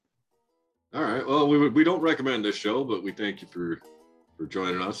All right. Well, we don't recommend this show, but we thank you for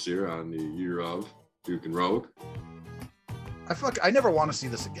joining us here on the year of Duke and Rogue. I never want to see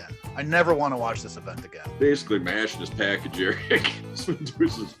this again. I never want to watch this event again. Basically mashing his package Eric into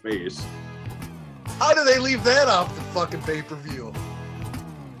his face. How do they leave that off the fucking pay-per-view?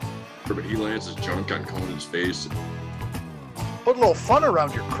 But he lands his junk on Conan's face. Put a little fun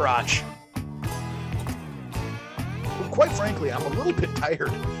around your crotch. Well, quite frankly, I'm a little bit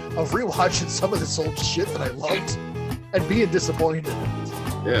tired of rewatching some of this old shit that I loved and being disappointed.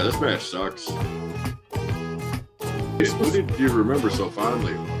 Yeah, this match sucks. Who did you remember so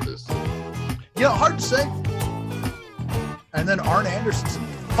fondly about this? You know, hard to say. And then Arn Anderson's in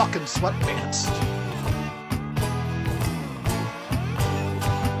fucking sweatpants.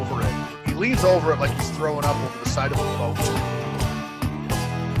 Over it. He leans over it like he's throwing up over the side of a boat.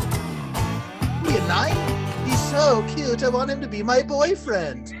 Be a 9? He's so cute. I want him to be my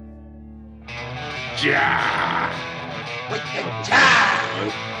boyfriend. Ja! Wait, ja!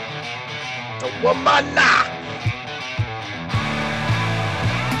 The woman!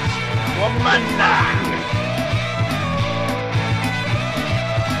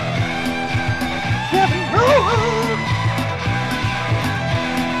 Kevin Rowe!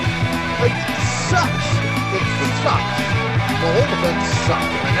 Like, it sucks. It sucks. The whole event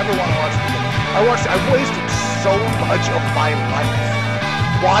sucked, and I never want to watch it again. I wasted so much of my life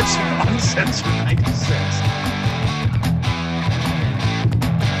watching Uncensored 96.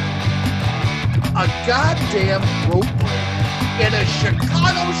 A goddamn rope break in a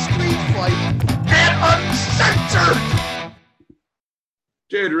Chicago street fight and Uncensored!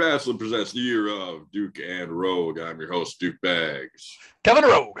 Jade Wrestling presents the year of Duke and Rogue. I'm your host, Duke Baggs. Kevin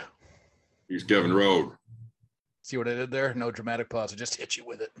Rogue. He's Kevin Rogue. See what I did there? No dramatic pause. I just hit you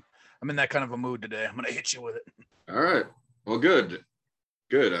with it. I'm in that kind of a mood today. I'm going to hit you with it. All right. Well, good.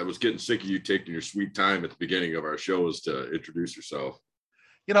 Good. I was getting sick of you taking your sweet time at the beginning of our shows to introduce yourself.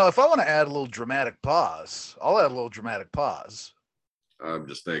 You know, if I want to add a little dramatic pause, I'll add a little dramatic pause. I'm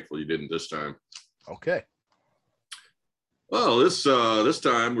just thankful you didn't this time. Okay. Well, this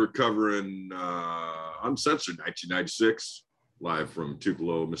time we're covering Uncensored 1996, live from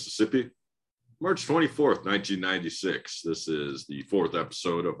Tupelo, Mississippi. March 24th, 1996. This is the fourth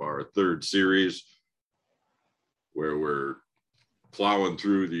episode of our third series where we're plowing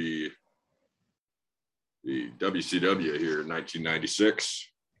through the WCW here in 1996.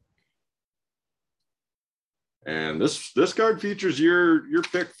 And this card features your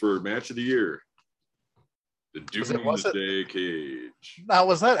pick for match of the year. The Doomsday Cage. Now,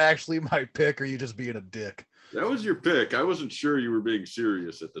 was that actually my pick, or are you just being a dick? That was your pick. I wasn't sure you were being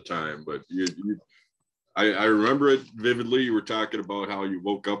serious at the time, but I remember it vividly. You were talking about how you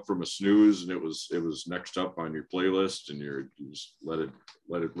woke up from a snooze and it was next up on your playlist, and you just let it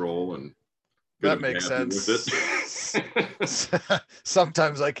roll, and that makes sense. With it.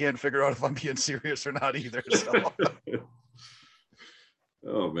 Sometimes I can't figure out if I'm being serious or not either. So.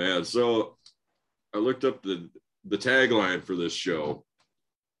 Oh man! So I looked up the tagline for this show.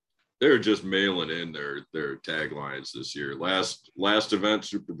 They're just mailing in their taglines this year. Last event,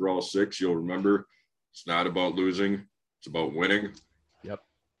 Super Brawl 6, you'll remember, it's not about losing, it's about winning. Yep.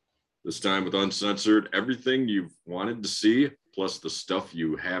 This time with Uncensored, everything you've wanted to see, plus the stuff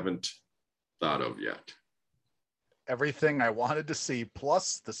you haven't thought of yet. Everything I wanted to see,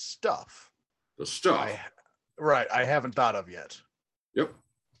 plus the stuff. The stuff. I haven't thought of yet. Yep.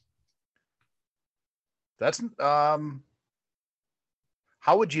 That's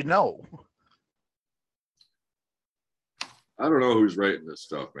how would you know? I don't know who's writing this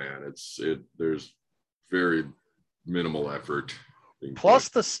stuff, man. There's very minimal effort. Plus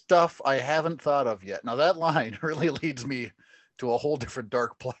the stuff I haven't thought of yet. Now that line really leads me to a whole different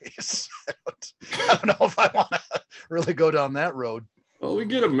dark place. I don't know if I want to really go down that road. Well, we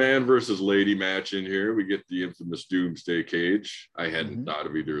get a man versus lady match in here. We get the infamous Doomsday Cage. I hadn't thought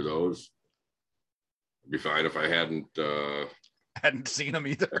of either of those. It'd be fine if I hadn't seen them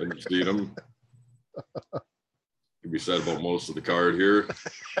either. Hadn't seen them. Can be said about most of the card here.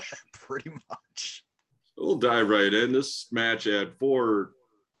 Pretty much. So we'll dive right in. This match had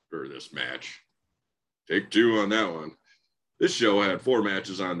take two on that one. This show had 4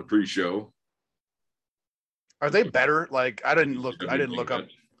 matches on the pre-show. Are they better? Like I didn't look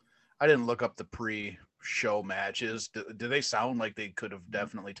up the pre-show matches. Do they sound like they could have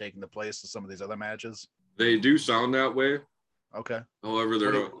definitely taken the place of some of these other matches? They do sound that way. Okay.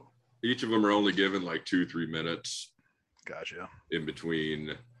 However, each of them are only given like 2-3 minutes. Gotcha. In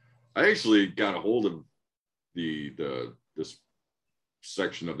between. I actually got a hold of this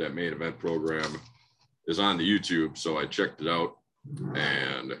section of that main event program is on the YouTube, so I checked it out,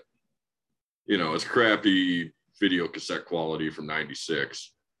 and it's crappy video cassette quality from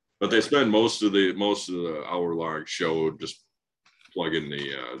 '96. But they spend most of the hour-long show just plugging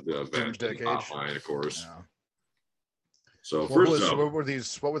the event hotline, of course. Yeah. So first up, what were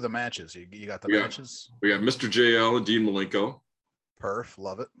the matches? You got the matches? We got Mr. JL and Dean Malenko. Perf,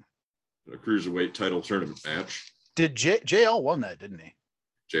 love it. A cruiserweight title tournament match. Did JL won that, didn't he?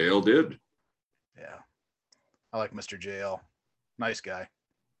 JL did. Yeah. I like Mr. JL. Nice guy.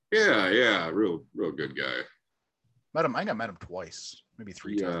 Yeah, real good guy. I think I met him twice, maybe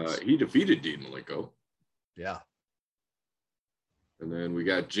 3 times. He defeated Dean Malenko. Yeah. And then we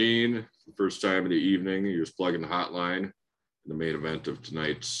got Gene, the first time of the evening. He was plugging the hotline in the main event of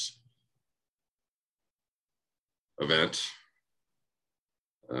tonight's event.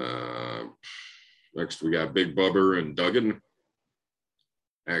 Next, we got Big Bubber and Duggan.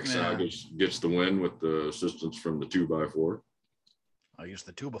 Hacksaw gets the win with the assistance from the 2x4. I used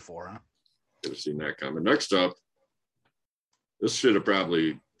the 2 before, huh? Could have seen that coming. Next up, this should have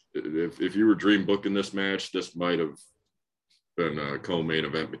probably, if you were dream booking this match, this might have been a co-main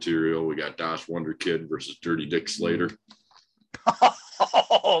event material. We got Dash Wonder Kid versus Dirty Dick Slater.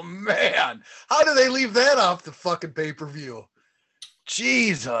 Oh, man. How do they leave that off the fucking pay-per-view?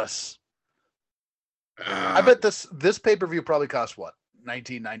 Jesus. I bet this pay-per-view probably cost what?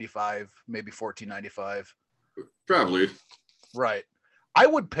 $19.95, maybe $14.95. Probably. Right. I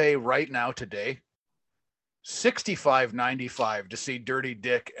would pay right now today $65.95 to see Dirty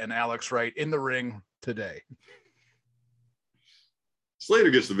Dick and Alex Wright in the ring today.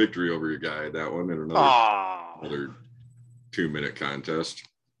 Slater gets the victory over your guy at that one in another 2-minute contest.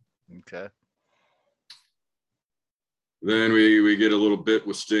 Okay. Then we get a little bit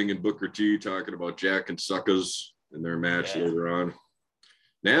with Sting and Booker T talking about Jack and Suckers in their match later on.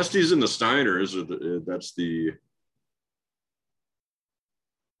 Nasty's and the Steiners, that's the...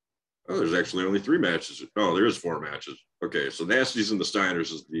 Oh, there's actually only 3 matches. Oh, there is 4 matches. Okay, so Nasty's and the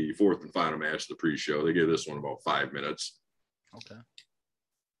Steiners is the 4th and final match of the pre-show. They gave this one about 5 minutes. Okay.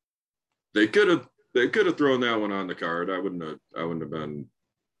 They could have thrown that one on the card. I wouldn't have been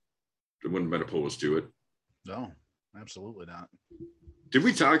opposed to it. No, absolutely not. Have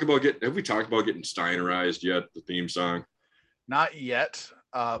we talked about getting Steinerized yet, the theme song? Not yet,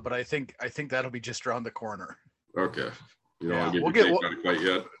 but I think that'll be just around the corner. Okay. You don't want to get your take on it quite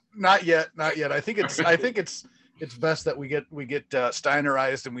yet? Not yet. I think it's best that we get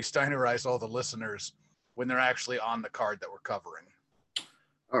Steinerized, and we Steinerize all the listeners when they're actually on the card that we're covering.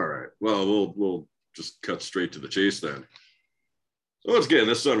 All right. Well, we'll just cut straight to the chase then. So once again,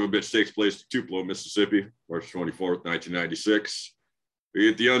 this son of a bitch takes place in Tupelo, Mississippi, March 24th, 1996. We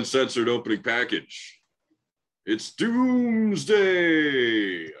get the uncensored opening package. It's Doomsday.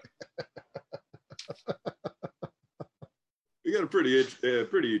 We got a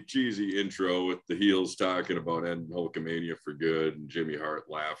pretty cheesy intro with the heels talking about ending Hulkamania for good and Jimmy Hart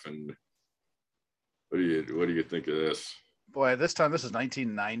laughing. What do you think of this? Boy, this is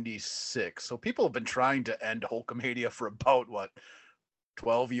 1996. So people have been trying to end Hulkamania for about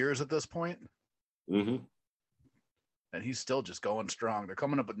 12 years at this point. Mm-hmm. And he's still just going strong. They're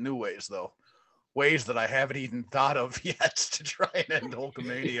coming up with new ways, though. Ways that I haven't even thought of yet to try and end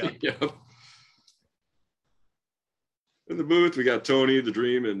Hulkamania. Yep. In the booth, we got Tony, the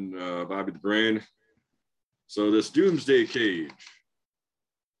Dream, and Bobby the Brain. So this Doomsday cage.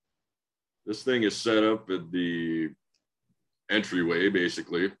 This thing is set up at the entryway,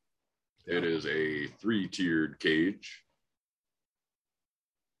 basically. Yeah. It is a 3-tiered cage.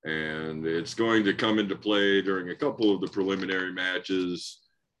 And it's going to come into play during a couple of the preliminary matches.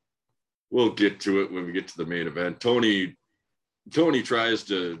 We'll get to it when we get to the main event. Tony tries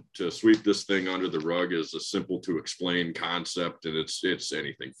to sweep this thing under the rug as a simple to explain concept, and it's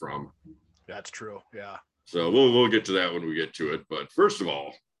anything from. That's true. Yeah. So we'll get to that when we get to it. But first of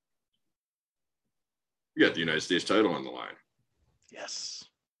all, we got the United States title on the line. Yes,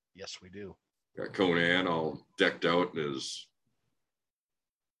 we do. Got Conan all decked out in his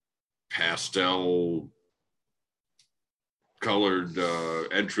pastel colored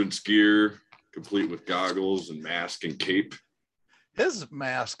entrance gear, complete with goggles and mask and cape. His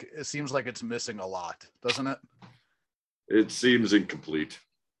mask, it seems like it's missing a lot, doesn't it? It seems incomplete.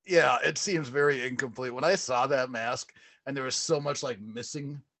 Yeah, it seems very incomplete. When I saw that mask and there was so much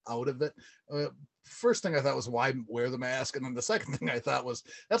missing out of it, first thing I thought was, why wear the mask? And then the second thing I thought was,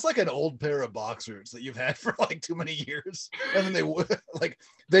 that's like an old pair of boxers that you've had for too many years. And then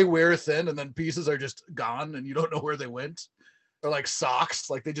they wear thin and then pieces are just gone and you don't know where they went. Or socks,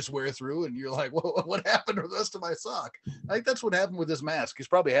 they just wear through and you're like, well, what happened to the rest of my sock? I think that's what happened with this mask. He's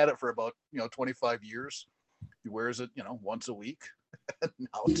probably had it for about, 25 years. He wears it, once a week.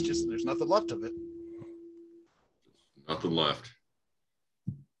 Now it's just there's nothing left of it. Nothing left.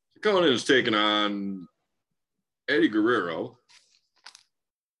 Conan is taking on Eddie Guerrero.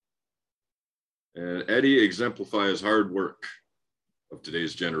 And Eddie exemplifies hard work of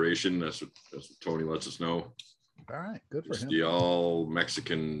today's generation. That's what Tony lets us know. All right, good for him. The all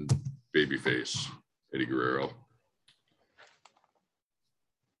Mexican babyface, Eddie Guerrero.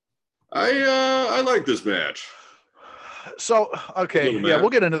 I like this match. So okay, yeah, we'll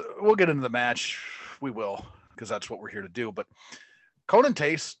get into the match. We will, because that's what we're here to do. But Conan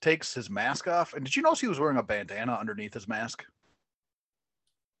takes his mask off, and did you notice he was wearing a bandana underneath his mask?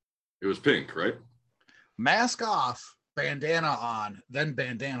 It was pink, right? Mask off, bandana on, then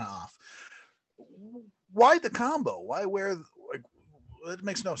bandana off. Why the combo? Why wear, like, it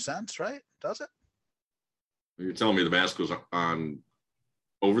makes no sense, right? Does it? You're telling me the mask was on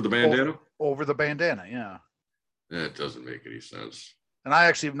over the bandana? Over the bandana, yeah. That doesn't make any sense. And I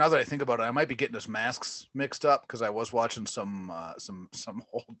actually, now that I think about it, I might be getting his masks mixed up because I was watching some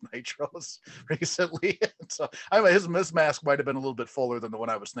old Nitros recently. So his mask might have been a little bit fuller than the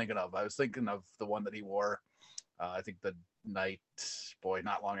one I was thinking of. I was thinking of the one that he wore. I think the night,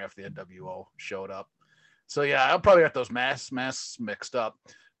 not long after the NWO showed up. So yeah, I'll probably got those masks mixed up.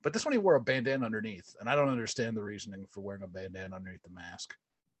 But this one he wore a bandana underneath, and I don't understand the reasoning for wearing a bandana underneath the mask.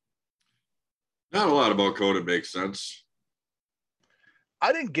 Not a lot about Conan makes sense.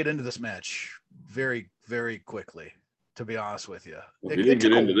 I didn't get into this match very, very quickly, to be honest with you. Well, if you didn't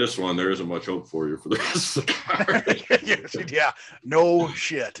get into this one, there isn't much hope for you for the rest of the card. Yeah, no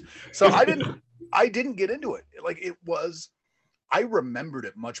shit. So I didn't get into it. Like, it was, I remembered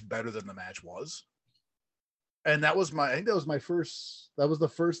it much better than the match was. And that was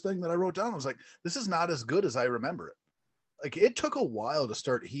the first thing that I wrote down. I was like, this is not as good as I remember it. Like, it took a while to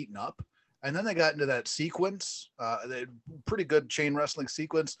start heating up. And then they got into that sequence, pretty good chain wrestling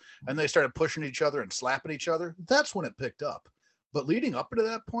sequence, and they started pushing each other and slapping each other. That's when it picked up. But leading up to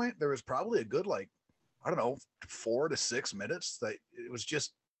that point, there was probably a good, 4 to 6 minutes that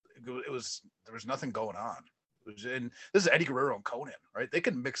there was nothing going on. And this is Eddie Guerrero and Conan, right? They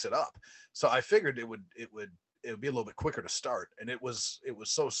can mix it up. So I figured it would be a little bit quicker to start. And it was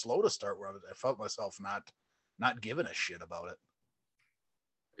so slow to start where I felt myself not giving a shit about it.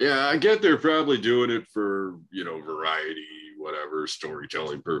 Yeah, I get they're probably doing it for, variety, whatever,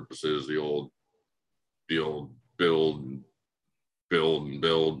 storytelling purposes, the old build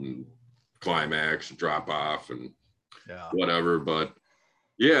and climax and drop off and whatever. But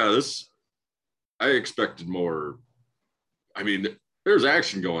yeah, I expected more. I mean, there's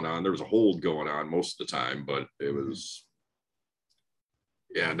action going on. There was a hold going on most of the time, but it was,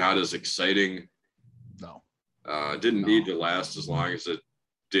 not as exciting. No. Didn't need to last as long as it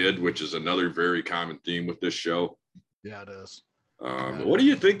did, which is another very common theme with this show. Yeah, it is. What do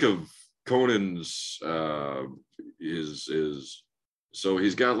you think of Conan's so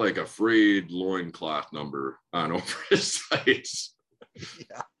he's got like a frayed loincloth number on over his sides.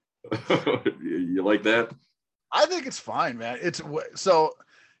 Yeah. You like that? I think it's fine, man.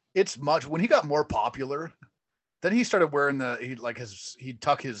 It's much when he got more popular, then he started wearing he'd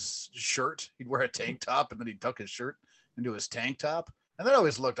tuck his shirt. He'd wear a tank top and then he'd tuck his shirt into his tank top. And that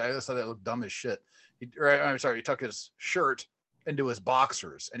always I just thought that looked dumb as shit. He tuck his shirt into his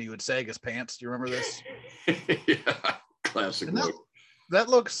boxers and he would sag his pants. Do you remember this? Yeah, classic look. That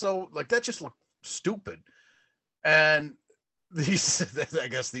looks so, that just looked stupid. And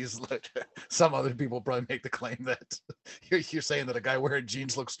some other people probably make the claim that you're saying that a guy wearing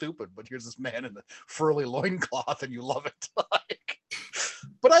jeans looks stupid, but here's this man in the furry loincloth and you love it.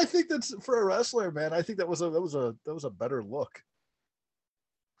 But I think that's, for a wrestler, man, I think that was a better look.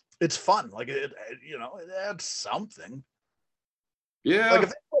 It's fun. It adds something. Yeah.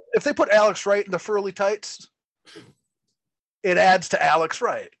 If they put Alex Wright in the furry tights, it adds to Alex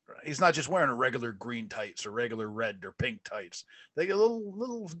Wright. He's not just wearing a regular green tights or regular red or pink tights. They get a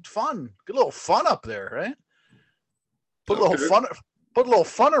little fun. Get a little fun up there, right? Put a little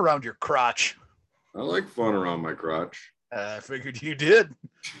fun around your crotch. I like fun around my crotch. I figured you did.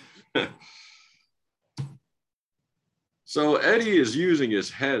 So Eddie is using his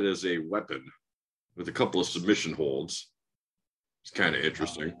head as a weapon with a couple of submission holds. It's kind of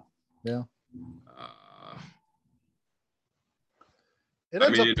interesting. Yeah.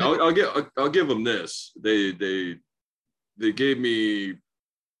 I'll give them this. They gave me,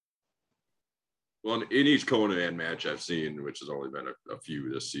 well, in each Conan match I've seen, which has only been a few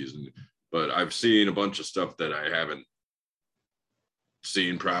this season, but I've seen a bunch of stuff that I haven't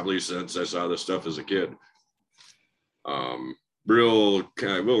seen probably since I saw this stuff as a kid. Real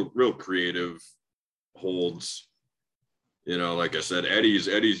creative holds. You know, like I said, Eddie's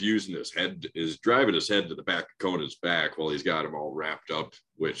using his head, is driving his head to the back of Conan's back while he's got him all wrapped up,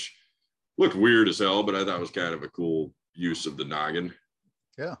 which looked weird as hell, but I thought was kind of a cool use of the noggin.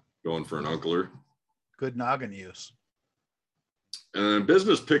 Yeah. Going for an uncler. Good noggin use. And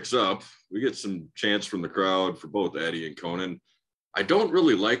business picks up. We get some chants from the crowd for both Eddie and Conan. I don't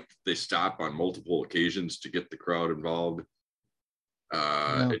really like that they stop on multiple occasions to get the crowd involved.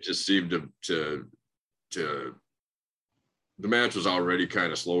 It just seemed to the match was already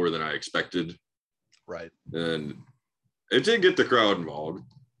kind of slower than I expected. Right. And it did get the crowd involved.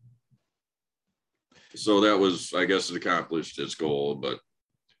 So that was, I guess, it accomplished its goal, but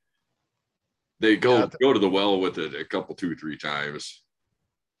they go to the well with it a couple, 2-3 times.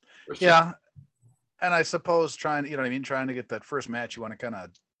 Yeah. And I suppose trying to get that first match, you want to kind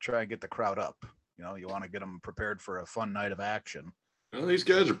of try and get the crowd up. You know, you want to get them prepared for a fun night of action. Well, these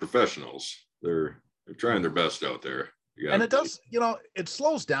guys are professionals. They're trying their best out there. And it does, it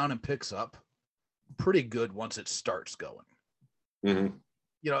slows down and picks up pretty good once it starts going. Mm-hmm.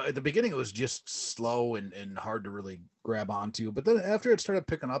 At the beginning, it was just slow and hard to really grab onto. But then after it started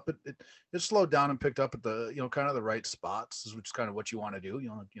picking up, it slowed down and picked up at the, kind of the right spots, which is kind of what you want to do.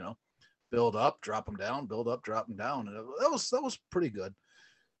 Build up, drop them down, build up, drop them down. And that was pretty good.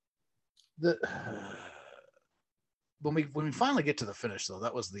 When we finally get to the finish, though,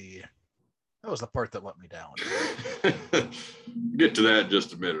 that was the part that let me down. Get to that in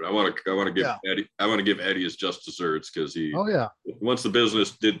just a minute. I want to give Eddie. I want to give Eddie his just desserts because he. Oh yeah. Once the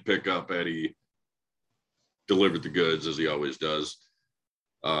business did pick up, Eddie delivered the goods as he always does.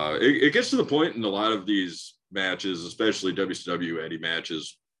 It gets to the point in a lot of these matches, especially WCW Eddie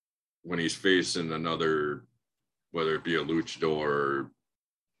matches, when he's facing another, whether it be a luchador or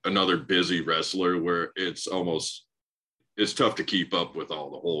another busy wrestler, where it's tough to keep up with all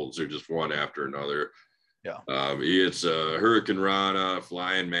the holds. They're just one after another. Yeah. It's a Hurricane Rana,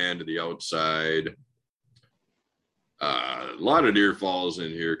 Flying Man to the outside. A lot of near falls in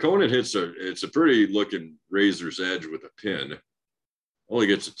here. Conan hits it's a pretty looking razor's edge with a pin. Only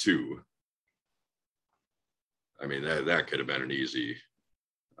gets a 2. I mean, that could have been an easy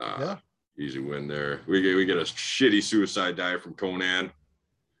win there. We get a shitty suicide dive from Conan.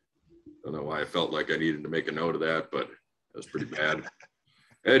 Don't know why I felt like I needed to make a note of that, but that was pretty bad.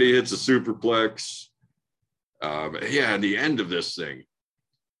 Eddie hits a superplex. And the end of this thing,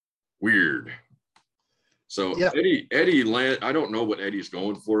 weird. So Eddie land. I don't know what Eddie's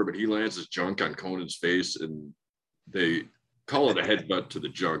going for, but he lands his junk on Conan's face, and they call it a headbutt to the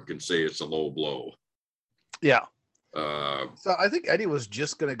junk and say it's a low blow. Yeah. So I think Eddie was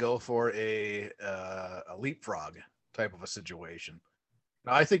just going to go for a leapfrog type of a situation.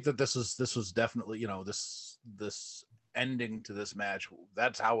 Now, I think that this was definitely, this ending to this match,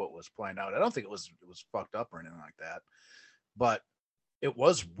 that's how it was planned out. I don't think it was fucked up or anything like that, but it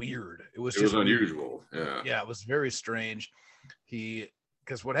was weird. It was unusual. Yeah, it was very strange.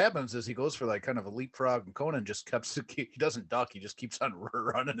 Because what happens is he goes for like kind of a leapfrog, and Conan just he doesn't duck. He just keeps on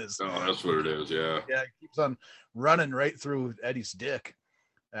running his. Oh, that's what it is. Yeah. Yeah, he keeps on running right through Eddie's dick.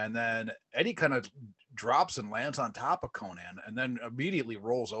 And then Eddie kind of drops and lands on top of Conan, and then immediately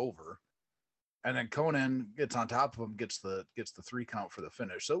rolls over. And then Conan gets on top of him, gets the 3 count for the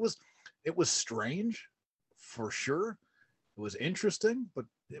finish. So it was strange, for sure. It was interesting, but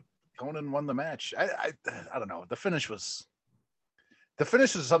Conan won the match. I don't know. The finish is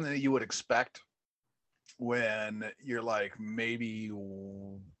something that you would expect when you're like maybe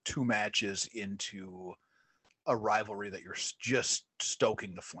 2 matches into a rivalry that you're just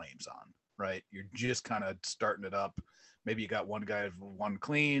stoking the flames on, right? You're just kind of starting it up. Maybe you got one guy won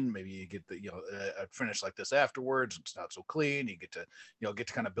clean. Maybe you get a finish like this afterwards. It's not so clean. You get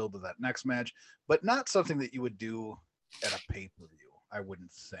to kind of build to that next match, but not something that you would do at a pay-per-view. I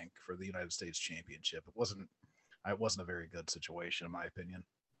wouldn't think for the United States Championship. It wasn't a very good situation, in my opinion.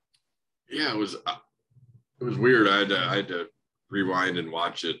 Yeah, it was weird. I had to rewind and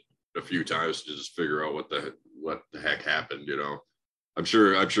watch it a few times to just figure out what the heck happened. I'm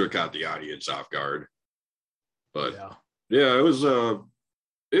sure it caught the audience off guard, but yeah, it was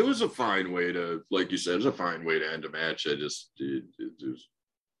a fine way to, like you said, it was a fine way to end a match. It was a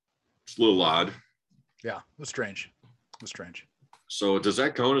little odd. Yeah, it was strange. So does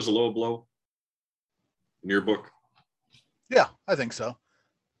that count as a low blow in your book? Yeah, I think so.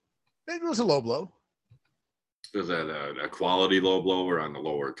 It was a low blow. Is that a quality low blow or on the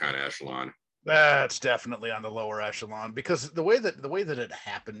lower kind of echelon? That's definitely on the lower echelon, because the way that it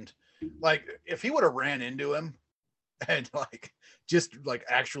happened, like if he would have ran into him and just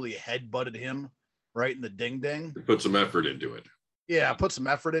actually headbutted him right in the ding ding, put some effort into it. Yeah, put some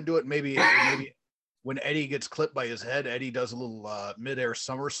effort into it. Maybe when Eddie gets clipped by his head, Eddie does a little midair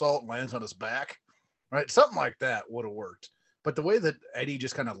somersault and lands on his back, right? Something like that would have worked. But the way that Eddie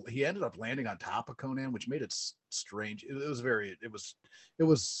just he ended up landing on top of Konnan, which made it strange. It was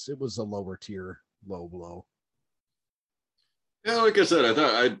a lower tier, low blow. Yeah, like I said, I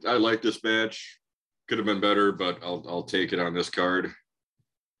thought I liked this match. Could have been better, but I'll take it on this card.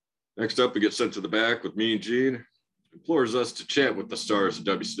 Next up, we get sent to the back with Mean Gene. Implores us to chat with the stars of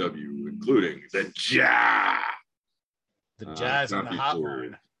WCW, including the Jah. The Jazz on the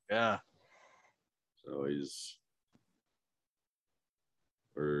hotline. Yeah. So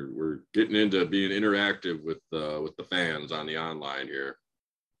we're getting into being interactive with the fans on the online here.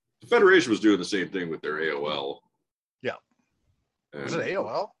 The Federation was doing the same thing with their AOL. Yeah. And was it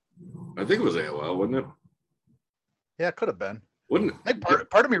AOL? I think it was AOL, wasn't it? Yeah, it could have been. Wouldn't it? I think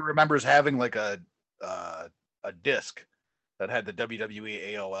part of me remembers having like a disc that had the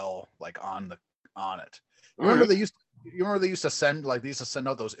WWE AOL like on it. You remember they used to send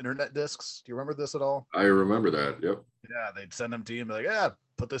out those internet discs? Do you remember this at all? I remember that. Yep. Yeah, they'd send them to you and be like, "Yeah,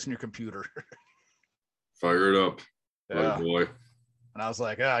 put this in your computer." Fire it up, yeah. Boy. And I was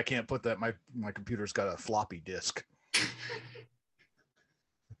like, "I can't put that. My computer's got a floppy disk."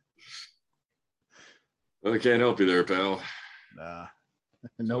 I can't help you there, pal. Nah.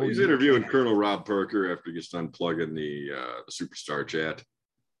 No, so he's interviewing Colonel Rob Parker after he gets done plugging the Superstar chat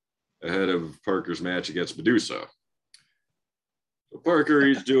ahead of Parker's match against Medusa. So Parker,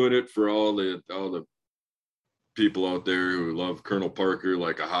 he's doing it for all the people out there who love Colonel Parker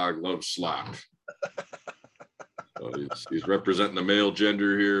like a hog loves slop. So he's representing the male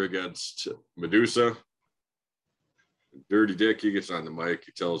gender here against Medusa. Dirty Dick, he gets on the mic.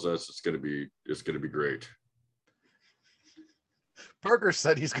 He tells us it's gonna be great. Parker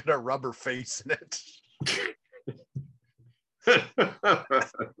said he's gonna rub her face in it.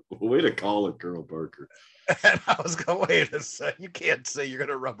 Way to call it, Colonel Parker. And I was going, wait a second, you can't say you're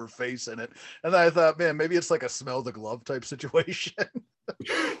gonna rub her face in it. And I thought, man, maybe it's like a smell the glove type situation.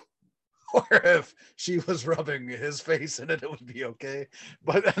 Or if she was rubbing his face in it, it would be okay.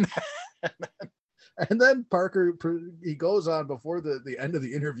 But and then Parker, he goes on before the end of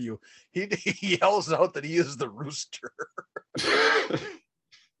the interview. He yells out that he is the rooster.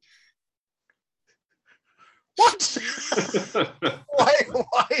 What?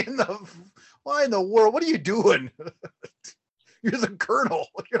 Why in the world? What are you doing? You're the colonel.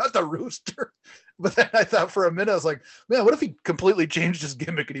 You're not the rooster. But then I thought for a minute, I was like, man, what if he completely changed his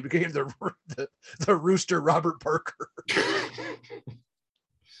gimmick and he became the rooster Robert Parker?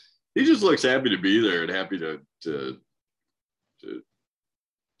 He just looks happy to be there and happy to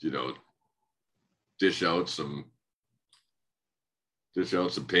dish out some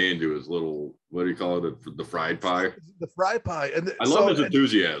pain to his little, what do you call it, the fried pie? The fried pie. And I love his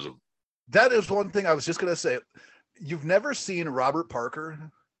enthusiasm. That is one thing I was just going to say. You've never seen Robert Parker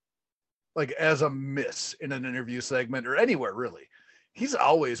like as a miss in an interview segment or anywhere really. He's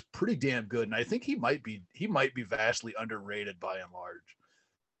always pretty damn good, and I think he might be vastly underrated by and large.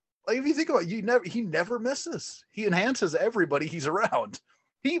 Like if you think about it, he never misses. He enhances everybody he's around.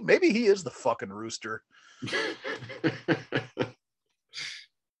 Maybe he is the fucking rooster.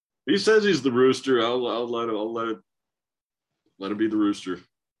 He says he's the rooster. I'll let him be the rooster.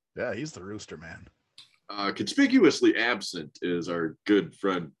 Yeah, he's the rooster, man. Conspicuously absent is our good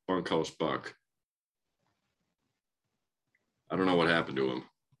friend Bunkhouse Buck. I don't know what happened to him.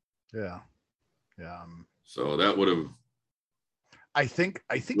 Yeah. So that would have. I think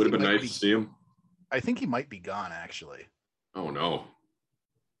would have been nice to see him. I think he might be gone, actually. Oh no.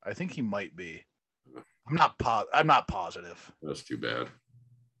 I think he might be. I'm not positive. That's too bad.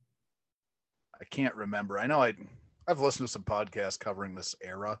 I can't remember. I know I've listened to some podcasts covering this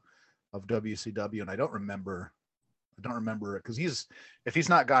era of WCW, and I don't remember it because if he's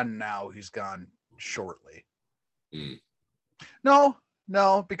not gone now, he's gone shortly. No,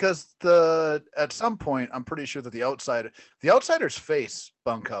 because at some point I'm pretty sure that the outsiders face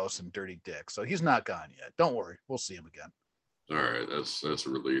Bunkhouse and Dirty Dick, so he's not gone yet. Don't worry, we'll see him again. All right, that's a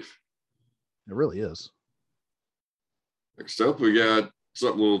relief. It really is. Next up, we got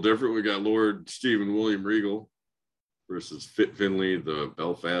something a little different. We got Lord Stephen William Regal versus Fit Finley, the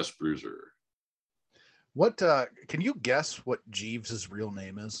Belfast Bruiser. What can you guess what Jeeves' real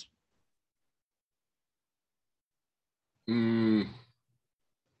name is? I'm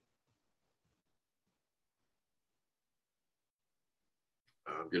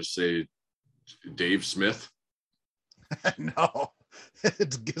gonna say Dave Smith. No,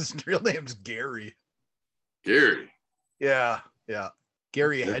 his real name's Gary. Gary. Yeah.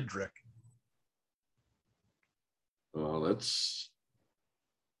 Gary Hedrick. Well, that's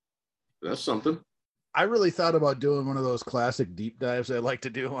something. I really thought about doing one of those classic deep dives I like to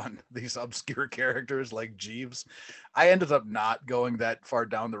do on these obscure characters like Jeeves. I ended up not going that far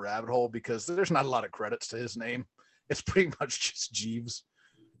down the rabbit hole because there's not a lot of credits to his name. It's pretty much just Jeeves.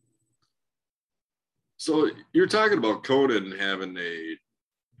 So you're talking about Conan having a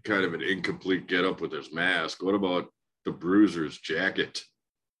kind of an incomplete getup with his mask. What about the Bruiser's jacket?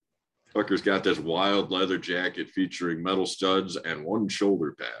 Tucker's got this wild leather jacket featuring metal studs and one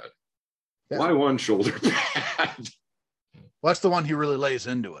shoulder pad. Yeah. Why one shoulder pad? Well, that's the one he really lays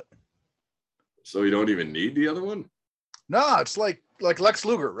into it. So you don't even need the other one? No, it's like Lex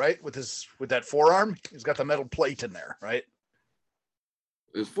Luger, right? With that forearm, he's got the metal plate in there, right?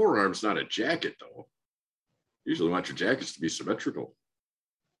 His forearm's not a jacket, though. Usually want your jackets to be symmetrical.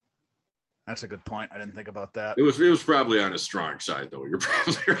 That's a good point. I didn't think about that. It was probably on his strong side, though. You're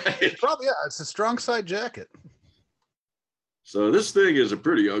probably right. Probably, yeah. It's a strong side jacket. So this thing is a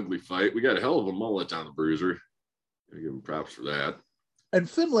pretty ugly fight. We got a hell of a mullet on the Bruiser. Gotta give him props for that. And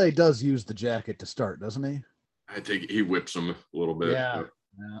Finlay does use the jacket to start, doesn't he? I think he whips him a little bit. Yeah.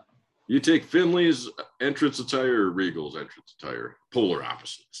 You take Finlay's entrance attire or Regal's entrance attire? Polar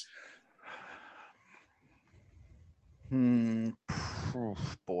opposites. Oh,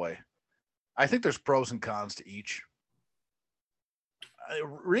 boy. I think there's pros and cons to each.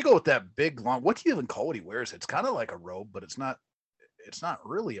 Regal with that big long, what do you even call what he wears? It's kind of like a robe, but it's not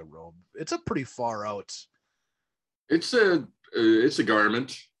really a robe. It's a pretty far out. It's a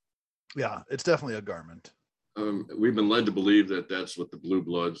garment. Yeah, it's definitely a garment. We've been led to believe that that's what the blue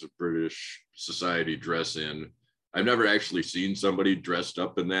bloods of British society dress in. I've never actually seen somebody dressed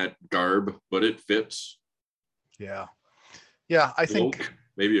up in that garb, but it fits. Yeah. I think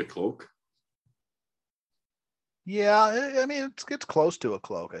maybe a cloak. Yeah, I mean it's close to a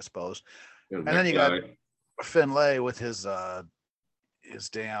cloak, I suppose. And then you got Finlay with his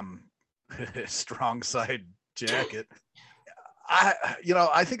damn strong side jacket.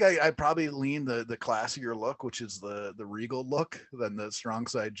 I think I probably lean the classier look, which is the Regal look, than the strong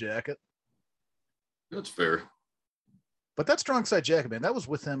side jacket. That's fair. But that strong side jacket, man, that was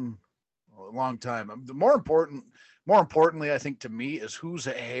with him a long time. The more importantly, I think to me is whose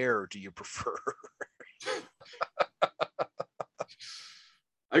hair do you prefer?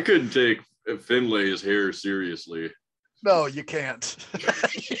 I couldn't take Finlay's hair seriously. No, you can't.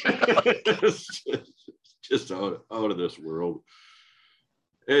 just out of this world.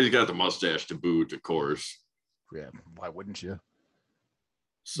 And he's got the mustache to boot, of course. Yeah, why wouldn't you?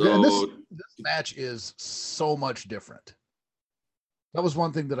 So this match is so much different. That was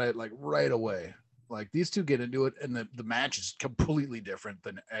one thing that I like right away. Like these two get into it, and the match is completely different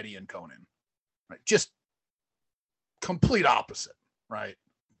than Eddie and Conan. Right? Just complete opposite, right?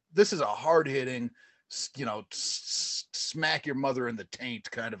 This is a hard-hitting, smack your mother in the taint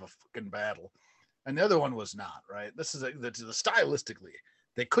kind of a fucking battle. And the other one was not, right? This is the stylistically,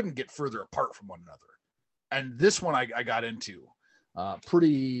 they couldn't get further apart from one another. And this one I got into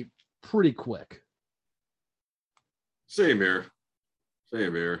pretty quick. Same here.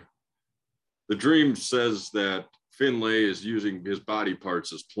 The Dream says that Finlay is using his body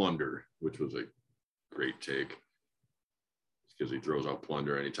parts as plunder, which was a great take. Because he throws out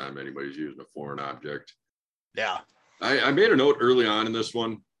plunder anytime anybody's using a foreign object. Yeah. I made a note early on in this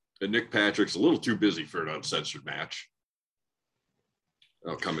one that Nick Patrick's a little too busy for an uncensored match.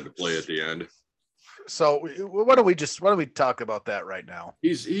 That'll come into play at the end. So why don't we talk about that right now?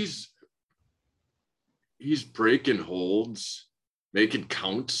 He's breaking holds, making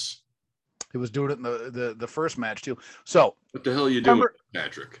counts. He was doing it in the first match too. So what the hell are you doing,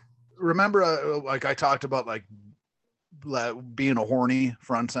 Patrick? Remember, like I talked about, like being a horny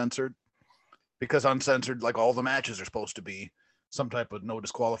for uncensored, because uncensored, like all the matches are supposed to be some type of no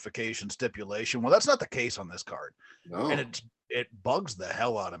disqualification stipulation. Well, that's not the case on this card. No. And it bugs the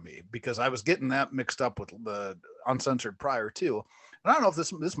hell out of me because I was getting that mixed up with the uncensored prior too. And I don't know if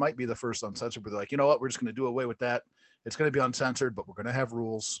this might be the first uncensored, but they're like, you know what, we're just going to do away with that. It's going to be uncensored, but we're going to have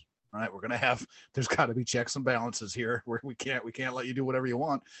rules. Right? There's got to be checks and balances here where we can't let you do whatever you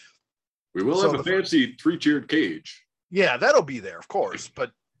want. We will have a fancy 3-tiered cage. Yeah, that'll be there, of course.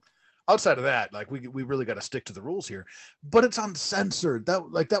 But outside of that, like we really got to stick to the rules here. But it's uncensored.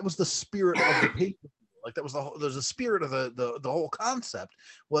 That was the spirit of the paper. Like there's the spirit of the whole concept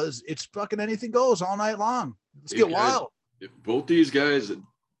was it's fucking anything goes all night long. Let's get wild. Both these guys,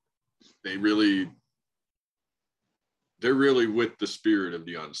 they're really with the spirit of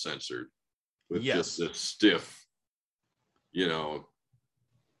the uncensored. With just the stiff,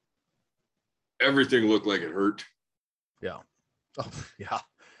 everything looked like it hurt. Yeah. Oh, yeah.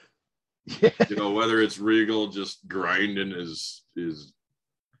 Whether it's Regal just grinding his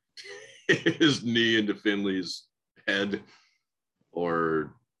his knee into Finley's head,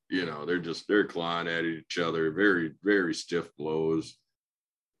 or they're clawing at each other, very, very stiff blows.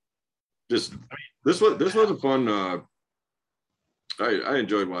 Just this was a fun. I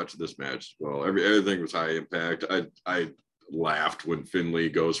enjoyed watching this match. Well, everything was high impact. I laughed when Finley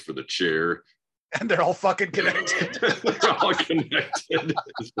goes for the chair, and they're all fucking connected. They're all connected.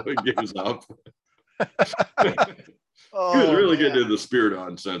 So he gives up. Oh, he was really getting into the spirit of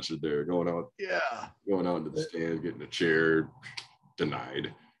Uncensored there, going out into the stand, getting a chair,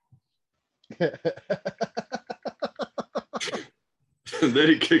 denied. And then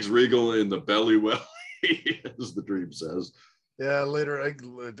he kicks Regal in the belly well, as the Dream says. Yeah, later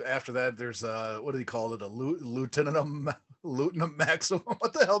after that, there's what do he call it? A lieutenant maximum.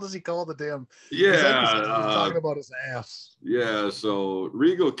 What the hell does he call the damn? Yeah, he's talking about his ass. Yeah, so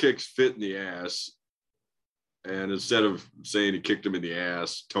Regal kicks Fit in the ass, and instead of saying he kicked him in the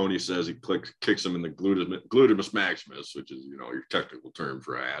ass, Tony says he kicks him in the gluteus maximus, which is your technical term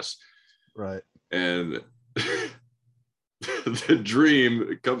for ass. Right. And the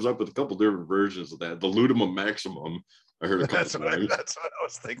Dream comes up with a couple different versions of that. The luteum maximum. I heard a couple times. That's what I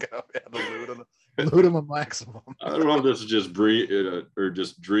was thinking of. Yeah, the luteum maximum. I don't know if this is just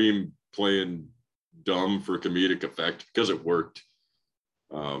Dream playing dumb for comedic effect, because it worked.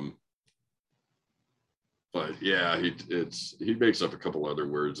 But yeah, he makes up a couple other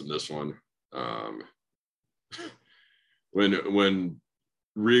words in this one. When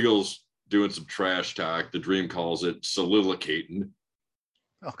Regal's doing some trash talk, the Dream calls it soliloquating.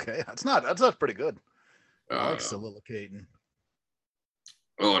 Okay, that's pretty good. I like soliloquating.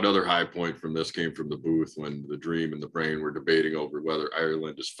 Oh, another high point from this came from the booth when the Dream and the Brain were debating over whether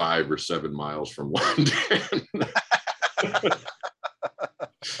Ireland is 5 or 7 miles from London.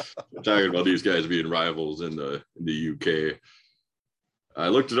 We're talking about these guys being rivals in the UK. I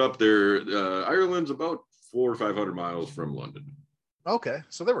looked it up there. Ireland's about 400 or 500 miles from London. Okay,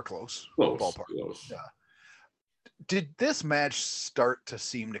 so they were close. Ballpark. Close. Yeah. Did this match start to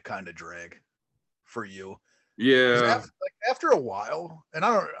seem to kind of drag for you? Yeah. After a while, and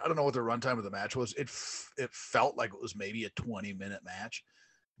I don't know what the runtime of the match was. It felt like it was maybe a 20-minute match,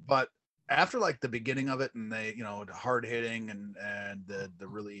 but after like the beginning of it, and they hard hitting and the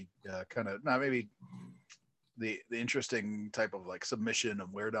really kind of maybe the interesting type of like submission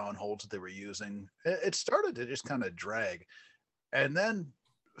and wear down holds that they were using, it started to just kind of drag, and then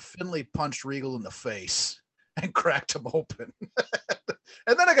Finley punched Regal in the face and cracked him open,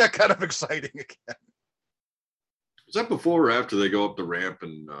 and then it got kind of exciting again. Is that before or after they go up the ramp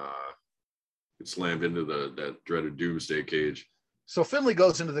and get slammed into that dreaded Doomsday cage? So Finley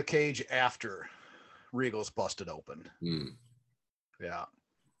goes into the cage after Regal's busted open. Yeah.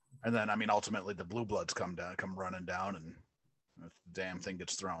 And then, ultimately the Blue Bloods come running down, and the damn thing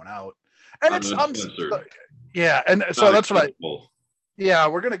gets thrown out. And it's yeah, and so that's what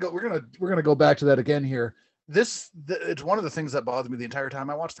we're gonna go back to that again here. It's one of the things that bothered me the entire time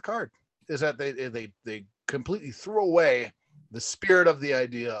I watched the card, is that they completely threw away the spirit of the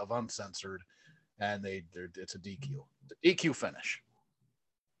idea of Uncensored, and it's a DQ finish.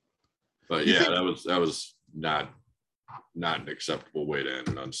 But yeah, that was not an acceptable way to end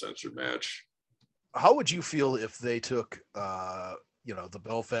an Uncensored match. How would you feel if they took the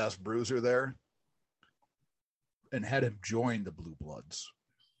Belfast Bruiser there and had him join the Blue Bloods?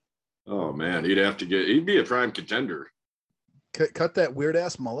 Oh man, he'd be a prime contender. Cut that weird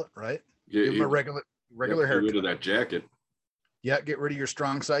ass mullet, right? Give him a regular haircut. Get rid of that jacket. Yeah, get rid of your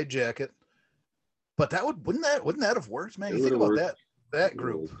strong side jacket. But wouldn't that have worked, man? You think about that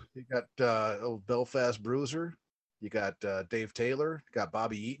group. You got old Belfast Bruiser, you got Dave Taylor, you got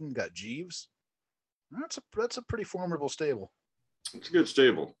Bobby Eaton, you got Jeeves. That's a pretty formidable stable. It's a good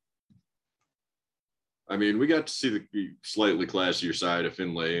stable. We got to see the slightly classier side of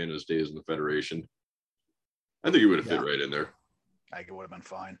Finlay in his days in the Federation. I think he would have fit right in there. I think it would have been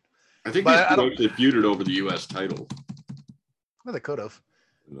fine. I think they actually feuded over the U.S. title. Well, they could have.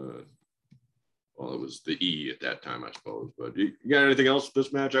 Well, it was the E at that time, I suppose. But you got anything else with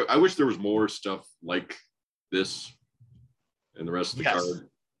this match? I wish there was more stuff like this in the rest of the card.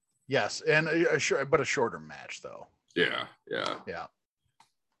 Yes, and a shorter match, though. Yeah.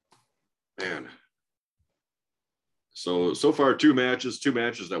 Man. So far, two matches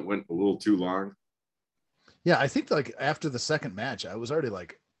that went a little too long. Yeah, I think like after the second match, I was already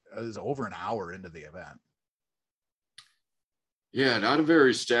over an hour into the event. Yeah, not a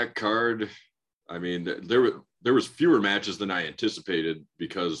very stacked card. There was fewer matches than I anticipated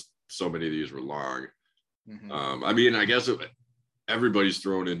because so many of these were long. Mm-hmm. I guess everybody's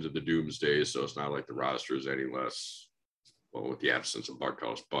thrown into the Doomsday, so it's not like the roster is any less, well, with the absence of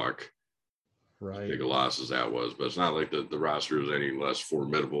Bunkhouse Buck. Right. As big a loss as that was, but it's not like the roster is any less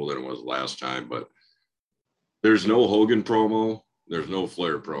formidable than it was last time. But there's no Hogan promo. There's no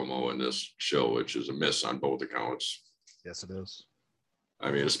Flair promo in this show, which is a miss on both accounts. Yes, it is.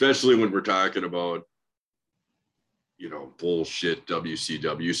 I mean, especially when we're talking about, bullshit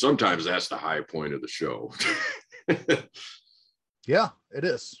WCW. Sometimes that's the high point of the show. Yeah, it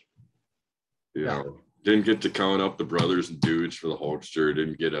is. Didn't get to count up the brothers and dudes for the Hulkster.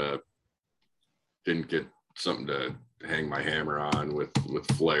 Didn't get something to hang my hammer on with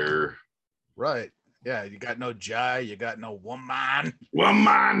Flair. Right. Yeah, you got no Jai, you got no woman.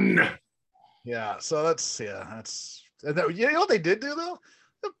 Yeah, so that's you know what they did do though?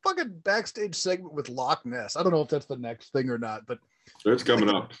 The fucking backstage segment with Loch Ness. I don't know if that's the next thing or not, but it's coming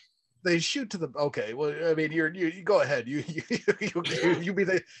up. They shoot to the okay. Well, I mean, you go ahead. You be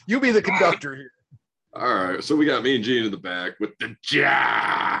the conductor here. All right, so we got me and Gene in the back with the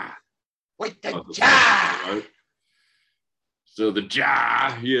jaw. With the jaw. Right? So the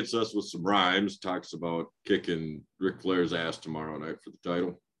jaw, he hits us with some rhymes, talks about kicking Ric Flair's ass tomorrow night for the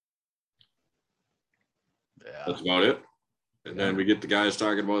title. Yeah. That's about it. And then we get the guys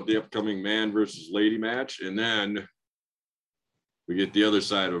talking about the upcoming man versus lady match. And then we get the other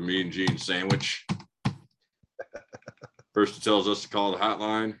side of me and Gene sandwich. First, it tells us to call the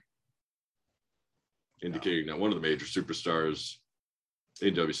hotline, indicating that one of the major superstars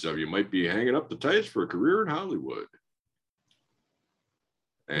in WCW might be hanging up the tights for a career in Hollywood.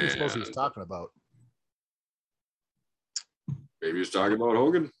 What do you suppose he was talking about? Maybe he was talking about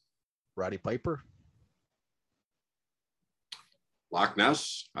Hogan. Roddy Piper? Loch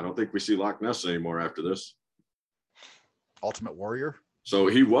Ness. I don't think we see Loch Ness anymore after this. Ultimate Warrior? So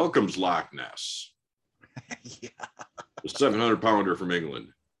he welcomes Loch Ness. Yeah. The 700-pounder from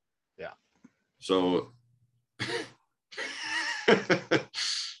England. Yeah. So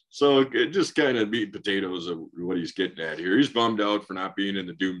it just kind of meat and potatoes of what he's getting at here. He's bummed out for not being in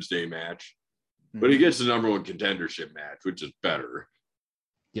the Doomsday match, but he gets the number one contendership match, which is better.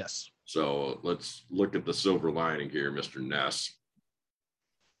 Yes. So let's look at the silver lining here, Mr. Ness.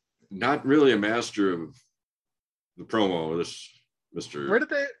 Not really a master of the promo, this Mr. Where did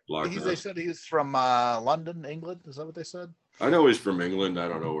they said he's from London, England? Is that what they said? I know he's from England. I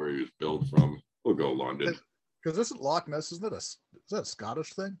don't know where he was billed from. We'll go London. Because this is Loch Ness, isn't it? Is that a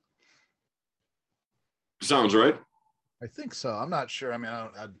Scottish thing? Sounds right. I think so. I'm not sure. I mean,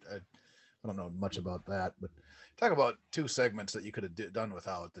 I don't know much about that, but talk about two segments that you could have done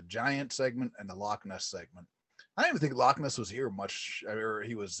without: the Giant segment and the Loch Ness segment. I don't even think Loch Ness was here much, or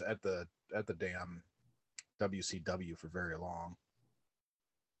he was at the damn WCW for very long.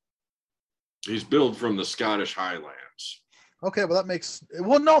 He's billed from the Scottish Highlands. Okay,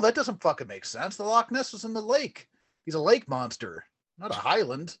 well no, that doesn't fucking make sense. The Loch Ness was in the lake. He's a lake monster, not a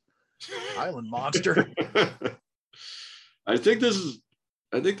Highland monster. I think this is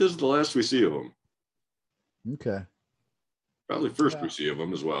the last we see of him. Okay. Probably first we see of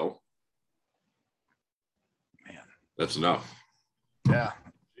him as well. Man, that's enough. Yeah.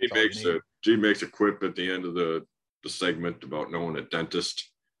 Gene makes a quip at the end of the segment about knowing a dentist.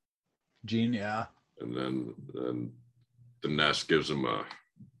 Gene, yeah. And then the Ness gives him a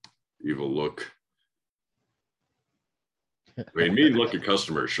evil look. I mean, mean looking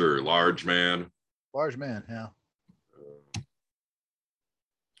customer, sure. Large man, yeah.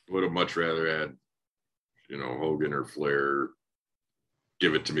 Would have much rather had, Hogan or Flair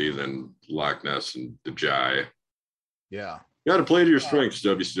give it to me than Loch Ness and the Jai. Yeah. You got to play to your strengths,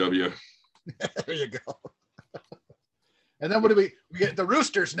 WCW. There you go. And then what do we get? The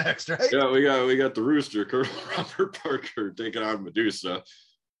Roosters next, right? Yeah, we got the Rooster, Colonel Robert Parker, taking on Medusa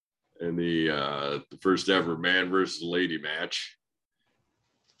in the first ever man versus lady match.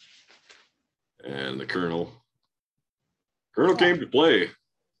 And the Colonel came to play.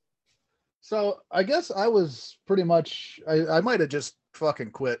 So I guess I was pretty much I might have just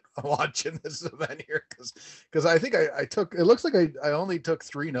fucking quit watching this event here because I think I took, it looks like I only took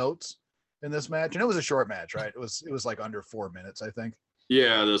 3 notes in this match, and it was a short match, right? It was like under 4 minutes, I think.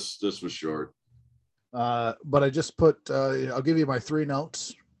 Yeah, this was short. But I just put I'll give you my 3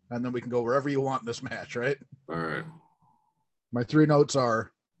 notes, and then we can go wherever you want in this match, right? All right. My 3 notes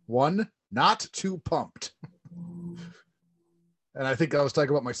are: 1, not too pumped. And I think I was talking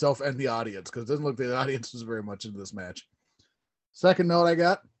about myself and the audience, because it doesn't look like the audience was very much into this match. Second note I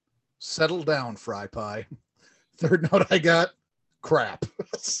got: settle down, fry pie. Third note I got: crap.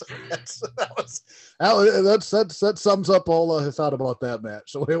 So that sums up all I thought about that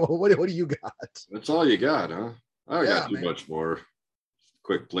match. So what do you got? That's all you got, huh? I don't got too much more.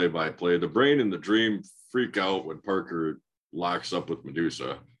 Quick play-by-play. The Brain and the Dream freak out when Parker locks up with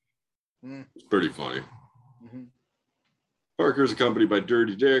Medusa. It's pretty funny. Mm-hmm. Parker's accompanied by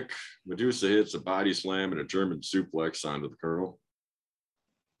Dirty Dick. Medusa hits a body slam and a German suplex onto the Colonel.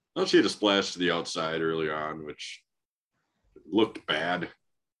 Well, she had a splash to the outside early on, which looked bad.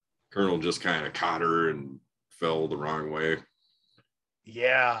 Colonel just kind of caught her and fell the wrong way.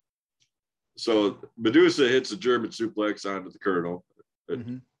 Yeah. So Medusa hits a German suplex onto the Colonel.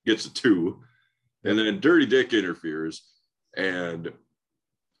 It gets a 2. And then Dirty Dick interferes. And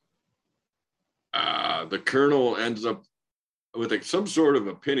the Colonel ends up with some sort of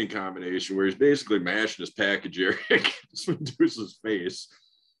a pinning combination where he's basically mashing his package area against Medusa's face.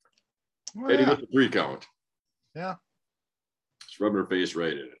 Well, and he gets a 3 count. Yeah. Just rubbing her face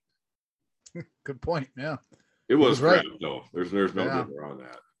right in it. Good point. Yeah. It was right. crap, though. There's no getting around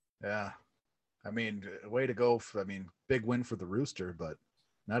that. Yeah. I mean, way to go. Big win for the Rooster, but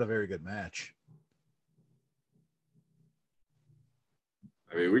not a very good match.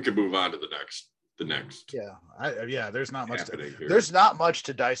 I mean, we could move on to the next. Yeah. There's not much. Here. There's not much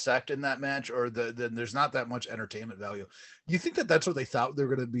to dissect in that match, or there's not that much entertainment value. You think that's what they thought they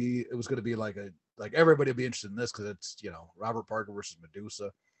were going to be? It was going to be like everybody would be interested in this because it's Robert Parker versus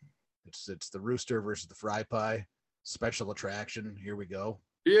Medusa. It's the Rooster versus the Fry Pie special attraction. Here we go.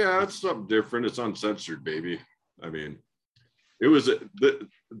 Yeah, it's something different. It's uncensored, baby. I mean, it was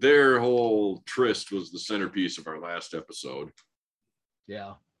their whole tryst was the centerpiece of our last episode.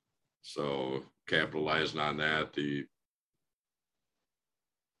 Yeah. So capitalizing on that, the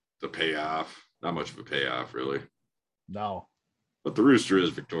payoff, not much of a payoff, really. No. But the Rooster is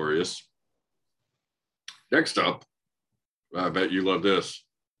victorious. Next up, I bet you love this.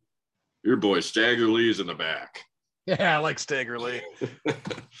 Your boy Stagger Lee's in the back. Yeah, I like Stagger Lee.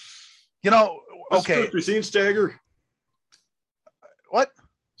 Okay. We've seen Stagger. What?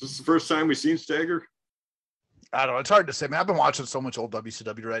 Is this the first time we've seen Stagger? I don't know. It's hard to say. Man, I've been watching so much old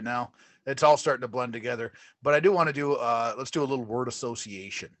WCW right now. It's all starting to blend together. But I do want to do, let's do a little word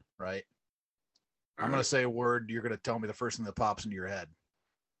association, right? I'm going to say a word. You're going to tell me the first thing that pops into your head.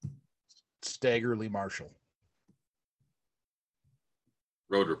 Stagger Lee Marshall.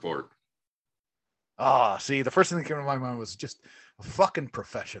 Road Report. See, the first thing that came to my mind was just a fucking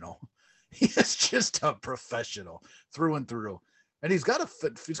professional. He is just a professional through and through. And he's got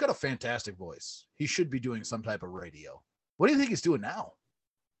a fantastic voice. He should be doing some type of radio. What do you think he's doing now?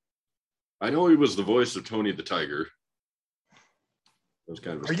 I know he was the voice of Tony the Tiger. That was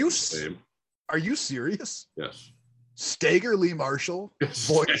kind of Are you serious? Yes. Stagger Lee Marshall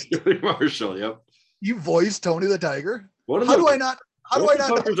voiced Stagger Lee Marshall, yep. You voiced Tony the Tiger? How do I not know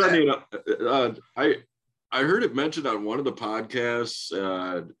that? I heard it mentioned on one of the podcasts,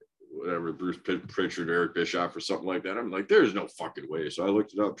 whatever, Bruce Pritchard, Eric Bischoff, or something like that. I'm like, there's no fucking way. So I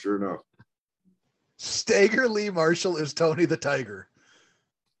looked it up. Sure enough. Stagger Lee Marshall is Tony the Tiger.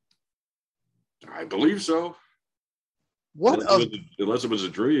 I believe so. Unless it was a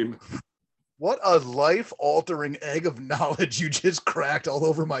dream. What a life-altering egg of knowledge you just cracked all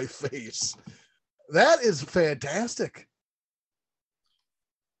over my face. That is fantastic.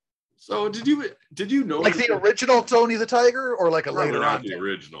 So did you know like the original Tony the Tiger or like a later on? The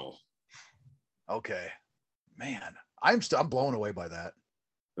original. Okay. Man, I'm blown away by that.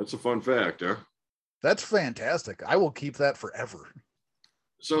 That's a fun fact, huh? That's fantastic. I will keep that forever.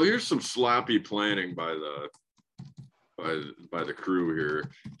 So here's some sloppy planning by the crew here.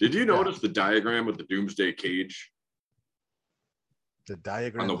 Did you notice the diagram of the Doomsday Cage? The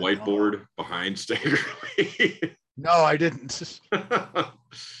diagram on the whiteboard behind Stagger Lee? No, I didn't.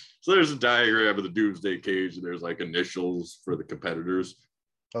 So there's a diagram of the Doomsday Cage, and there's like initials for the competitors.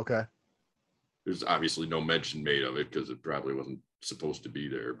 Okay. There's obviously no mention made of it because it probably wasn't supposed to be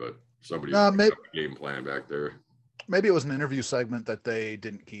there, but somebody maybe a game plan back there. Maybe it was an interview segment that they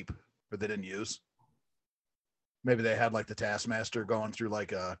didn't keep or they didn't use. Maybe they had like the Taskmaster going through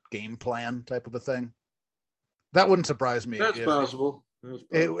like a game plan type of a thing. That wouldn't surprise me. That's possible.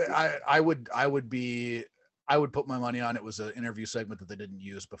 I would put my money on it was an interview segment that they didn't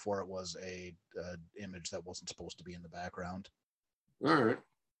use before it was a image that wasn't supposed to be in the background. All right.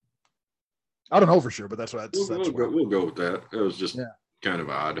 I don't know for sure, but that's what we'll go with that. It was just kind of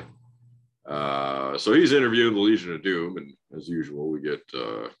odd. So he's interviewing the Legion of Doom, and as usual, we get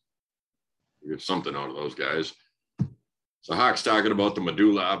something out of those guys. So Hawk's talking about the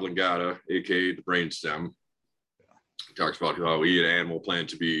medulla oblongata, aka the brainstem. He talks about how he and Animal plan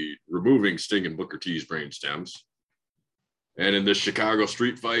to be removing Sting and Booker T's brainstems. And in this Chicago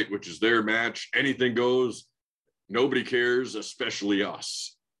street fight, which is their match, anything goes. Nobody cares, especially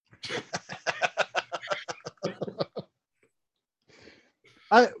us.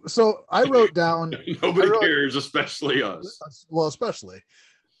 I wrote down. Nobody cares, especially us. Well, especially.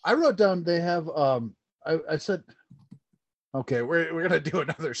 I wrote down they have I said okay, we're gonna do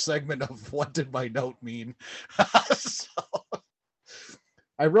another segment of what did my note mean. So,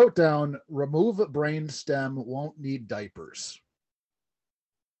 I wrote down remove brain stem, won't need diapers.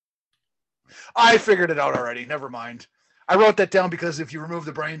 I figured it out already. Never mind. I wrote that down because if you remove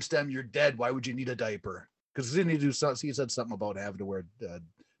the brain stem, you're dead. Why would you need a diaper? Because then you do something. He said something about having to wear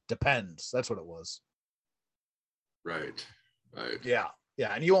depends. That's what it was. Right. Yeah.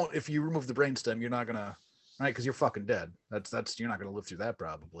 And you won't if you remove the brain stem, you're not gonna right because you're fucking dead. That's you're not gonna live through that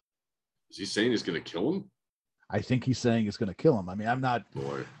probably. Is he saying he's gonna kill him? I think he's saying he's gonna kill him. I mean, I'm not.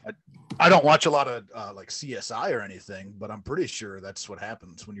 Boy. I don't watch a lot of like CSI or anything, but I'm pretty sure that's what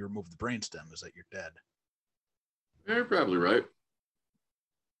happens when you remove the brain stem is that you're dead. You're probably right.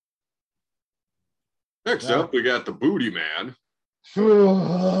 Next up, we got the Booty Man. We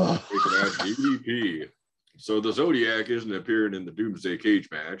can have DDP. So the Zodiac isn't appearing in the Doomsday Cage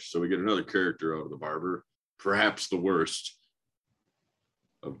match, so we get another character out of the barber, perhaps the worst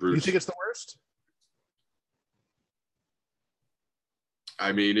of Bruce. You think it's the worst?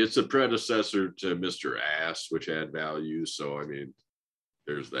 I mean, it's a predecessor to Mr. Ass, which had value. So, I mean,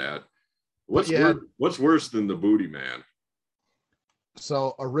 there's that. What's worse than the Booty Man?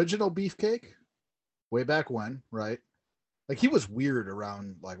 So, original Beefcake, way back when, right? Like, he was weird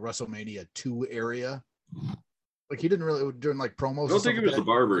around, like, WrestleMania 2 area. Like, he didn't really, during, like, promos. I don't think he was the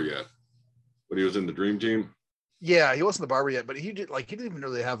barber yet, but he was in the Dream Team. Yeah, he wasn't the barber yet, but he didn't even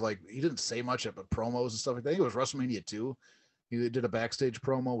really have, like, he didn't say much about promos and stuff like that. I think it was WrestleMania 2. He did a backstage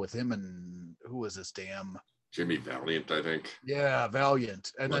promo with him and who was this damn Jimmy Valiant, I think. Yeah,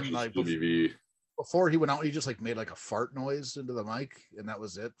 Valiant. And then like before he went out, he just like made like a fart noise into the mic, and that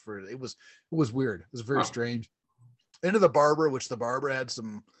was it. It was weird. It was very strange. Into the barber, which the barber had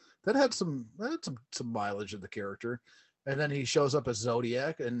some mileage of the character. And then he shows up as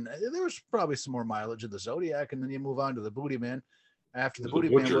Zodiac, and there was probably some more mileage of the Zodiac, and then you move on to the Booty Man. After the Booty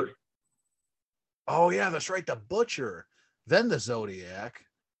Man. Oh yeah, that's right, the Butcher. Then the Zodiac,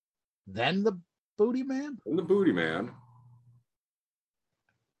 then the Booty Man. And the Booty Man. And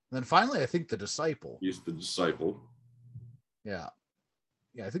then finally, I think the Disciple. He's the Disciple. Yeah.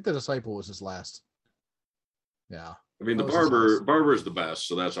 I think the Disciple was his last. Yeah. I mean, the barber is the best,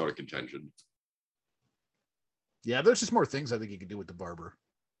 so that's out of contention. Yeah, there's just more things I think you could do with the barber.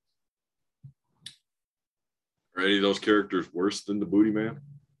 Are any of those characters worse than the Booty Man?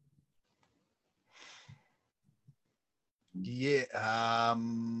 Yeah,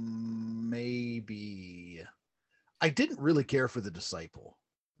 maybe. I didn't really care for the Disciple.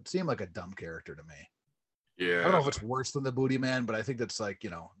 It seemed like a dumb character to me. Yeah. I don't know if it's worse than the Booty Man, but I think that's like,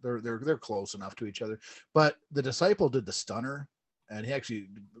 they're close enough to each other. But the Disciple did the stunner, and the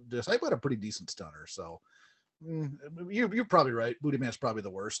Disciple had a pretty decent stunner. So you're probably right. Booty Man's probably the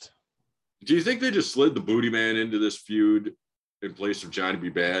worst. Do you think they just slid the Booty Man into this feud in place of Johnny B.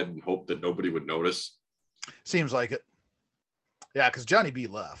 Bad and hoped that nobody would notice? Seems like it. Yeah, because Johnny B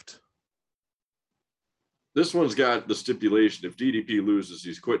left. This one's got the stipulation: if DDP loses,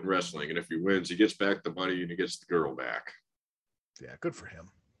 he's quitting wrestling, and if he wins, he gets back the money and he gets the girl back. Yeah, good for him.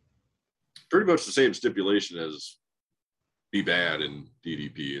 Pretty much the same stipulation as B. Bad and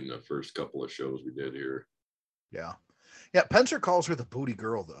DDP in the first couple of shows we did here. Yeah. Pencer calls her the Booty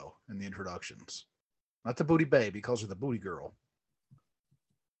Girl, though, in the introductions. Not the Booty Babe. He calls her the Booty Girl.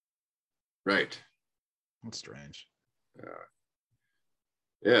 Right. That's strange.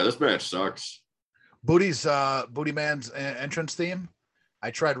 Yeah, this match sucks. Booty Man's entrance theme. I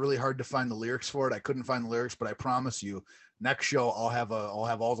tried really hard to find the lyrics for it. I couldn't find the lyrics, but I promise you, next show I'll have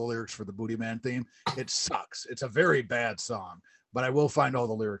all the lyrics for the Booty Man theme. It sucks. It's a very bad song, but I will find all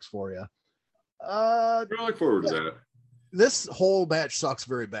the lyrics for you. I look forward to that. This whole match sucks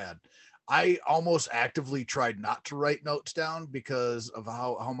very bad. I almost actively tried not to write notes down because of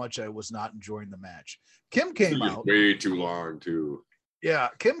how much I was not enjoying the match. Kim came out way too long too. Yeah,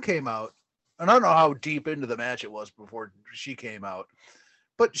 Kim came out, and I don't know how deep into the match it was before she came out,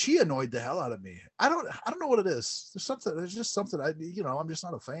 but she annoyed the hell out of me. I don't know what it is. There's just something I'm just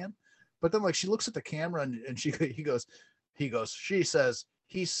not a fan. But then like she looks at the camera and she says,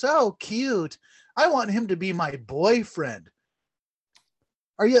 "He's so cute. I want him to be my boyfriend."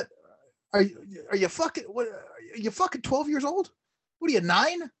 Are you fucking what? Are you fucking 12 years old? What are you,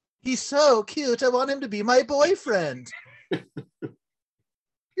 9? He's so cute. I want him to be my boyfriend.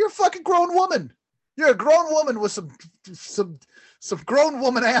 You're a fucking grown woman. You're a grown woman with some grown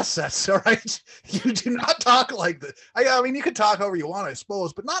woman assets. All right. You do not talk like that. I mean, you can talk however you want, I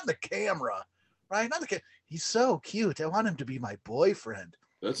suppose, but not in the camera, right? Not the camera. He's so cute. I want him to be my boyfriend.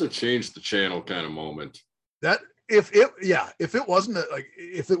 That's a change the channel kind of moment. That if it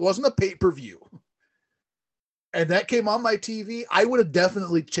wasn't a pay-per-view and that came on my TV, I would have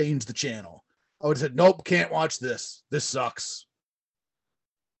definitely changed the channel. I would have said, nope, can't watch this. This sucks.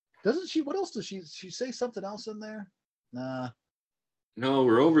 Doesn't she? What else does she say something else in there? Nah. No,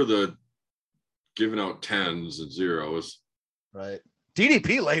 we're over the giving out 10s and 0s. Right.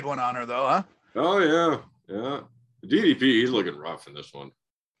 DDP laid one on her though, huh? Oh yeah. DDP, he's looking rough in this one.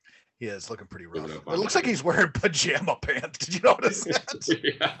 He is looking pretty rough. It looks like he's wearing pajama pants. Did you notice that?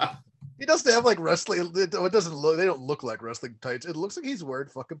 Yeah. He doesn't have like wrestling. It doesn't look. They don't look like wrestling tights. It looks like he's wearing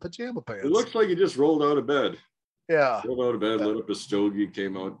fucking pajama pants. It looks like he just rolled out of bed. Yeah. Rolled out of bed, lit up his stogie,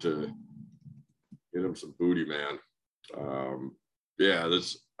 came out to get him some booty, man.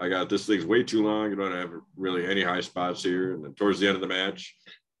 I got this thing's way too long. You don't have really any high spots here. And then towards the end of the match,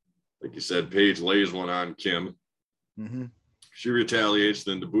 like you said, Paige lays one on Kim. Mm-hmm. She retaliates.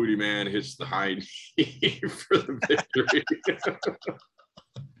 Then the booty man hits the high knee for the victory.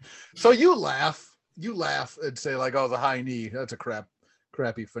 So you laugh and say like, "Oh, the high knee. That's a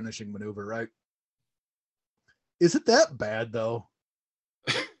crappy finishing maneuver, right?" Is it that bad though?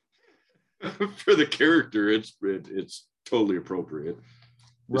 For the character, it's totally appropriate.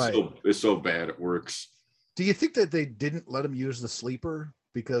 Right. It's so bad it works. Do you think that they didn't let him use the sleeper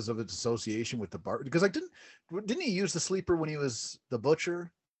because of its association with the bar? Because like didn't he use the sleeper when he was the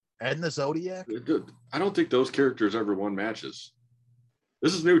Butcher and the Zodiac? I don't think those characters ever won matches.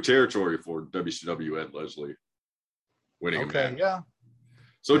 This is new territory for WCW Ed Leslie winning a match. Yeah.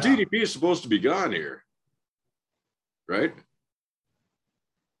 So yeah. DDP is supposed to be gone here, right?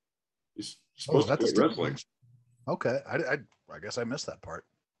 He's supposed to be wrestling. Okay, I guess I missed that part.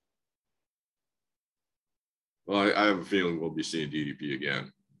 Well, I have a feeling we'll be seeing DDP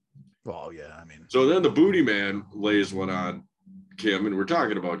again. Well, yeah, I mean. So then the booty man lays one on Kim, and we're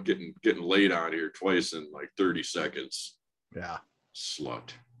talking about getting laid on here twice in like 30 seconds. Yeah.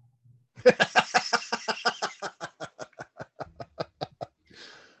 Slut.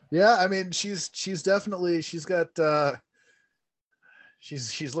 Yeah, I mean, she's definitely, she's got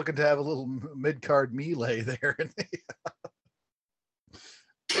she's looking to have a little mid-card melee there.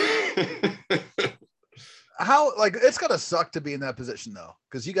 How, like, it's gotta suck to be in that position though,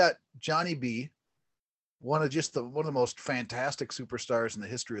 because you got Johnny B, one of the most fantastic superstars in the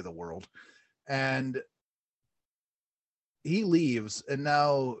history of the world, and he leaves, and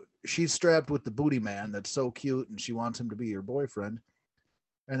now she's strapped with the booty man that's so cute, and she wants him to be her boyfriend.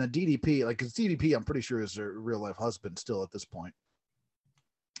 And then DDP, like, because DDP, I'm pretty sure is her real life husband still at this point.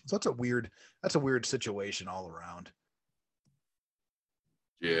 So that's a weird situation all around.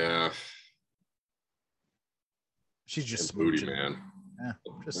 Yeah. She's just booty man. Yeah.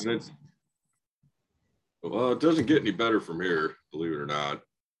 Well, it doesn't get any better from here, believe it or not.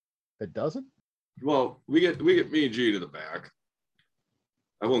 It doesn't? Well, we get me and Gene in the back.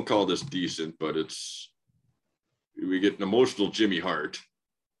 I won't call this decent, but we get an emotional Jimmy Hart.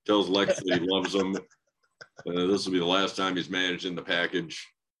 Tells Lex that he loves him. This will be the last time he's managed in the package.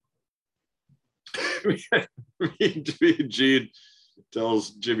 me and Gene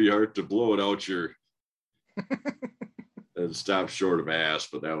tells Jimmy Hart to blow it out your and stop short of ass,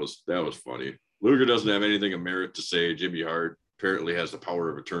 but that was funny. Luger doesn't have anything of merit to say. Jimmy Hart apparently has the power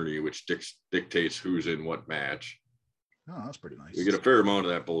of attorney, which dictates who's in what match. Oh, that's pretty nice. We get a fair amount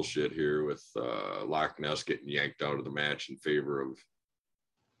of that bullshit here with Loch Ness getting yanked out of the match in favor of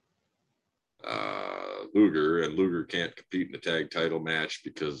Luger, and Luger can't compete in the tag title match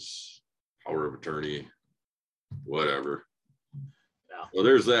because power of attorney, whatever. Yeah. Well,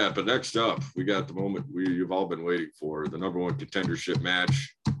 there's that. But next up, we got the moment you've all been waiting for, the number one contendership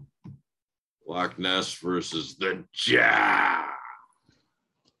match. Loch Ness versus the Ja.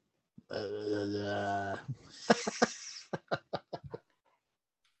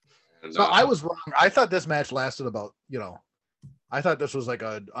 So I was wrong. I thought this match lasted about, I thought this was like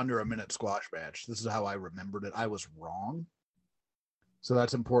under a minute squash match. This is how I remembered it. I was wrong. So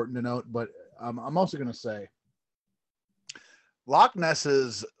that's important to note. But I'm also going to say Loch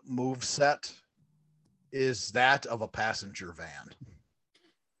Ness's moveset is that of a passenger van.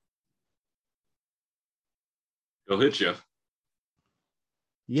 He'll hit you.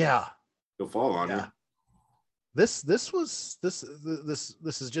 Yeah. He'll fall on you. This is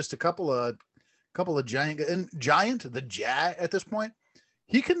just a couple of giant, the Ja at this point,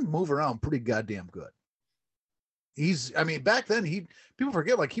 he can move around pretty goddamn good. Back then people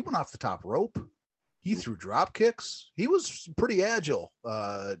forget, like, he went off the top rope. He threw drop kicks. He was pretty agile,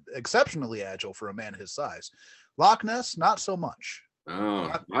 exceptionally agile for a man his size. Loch Ness, not so much.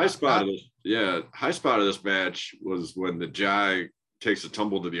 High spot of this match was when the Ja takes a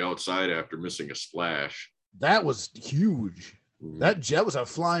tumble to the outside after missing a splash. That was huge. Mhm. That was a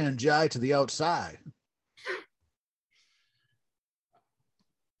flying jai to the outside.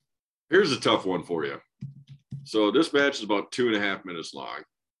 Here's a tough one for you. So this match is about 2.5 minutes long,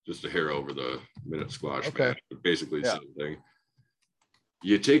 just a hair over the minute squash match, but basically the same thing.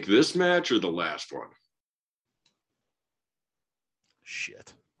 You take this match or the last one?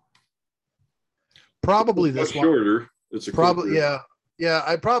 Shit. Probably this one. Shorter. It's a probably yeah.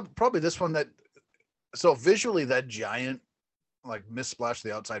 I probably this one that. So visually, that giant like mist splash to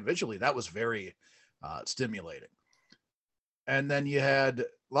the outside. Visually, that was very stimulating. And then you had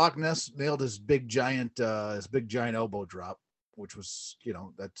Loch Ness nailed his big giant elbow drop, which was, you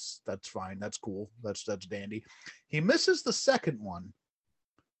know, that's fine. That's cool. That's dandy. He misses the second one.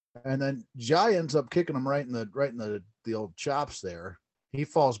 And then Jai ends up kicking him right in the old chops there. He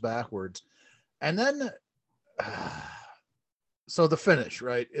falls backwards. And then so the finish,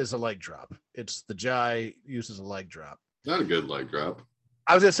 right, is a leg drop. It's the Jai uses a leg drop. Not a good leg drop.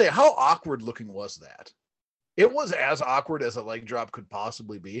 I was gonna say, how awkward looking was that? It was as awkward as a leg drop could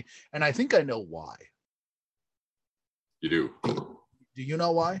possibly be, and I think I know why. You do. Do you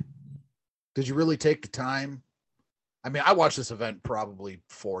know why? Did you really take the time? I mean, I watched this event probably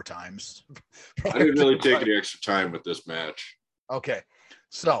 4 times. I didn't really take any extra time with this match. Okay,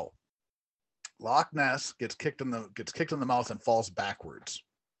 so Loch Ness gets kicked in the mouth and falls backwards.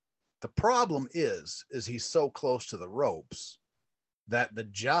 The problem is he's so close to the ropes that the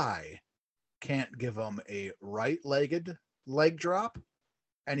Jai can't give him a right-legged leg drop,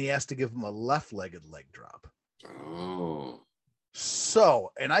 and he has to give him a left-legged leg drop. Oh.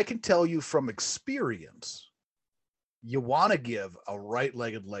 So, and I can tell you from experience, you want to give a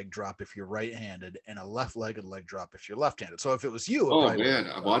right-legged leg drop if you're right-handed and a left-legged leg drop if you're left-handed. So if it was you, oh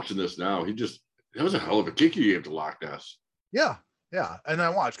man, I'm watching this now. That was a hell of a kick you gave to Loch Ness. Yeah, and I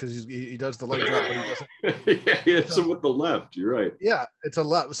watch because he does the leg drop, but he doesn't. Yeah, he hits him with the left. You're right. Yeah, it's a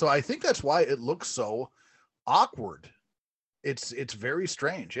left. So I think that's why it looks so awkward. It's very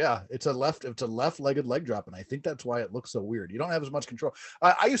strange. Yeah, it's a left-legged leg drop, and I think that's why it looks so weird. You don't have as much control.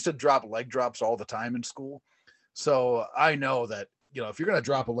 I used to drop leg drops all the time in school, so I know that, you know, if you're gonna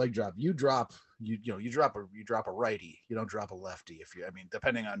drop a leg drop, you drop a righty. You don't drop a lefty.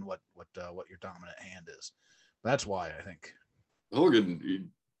 Depending on what your dominant hand is. That's why I think. Hogan,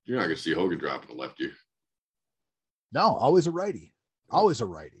 you're not gonna see Hogan dropping a lefty. No, always a righty. Always a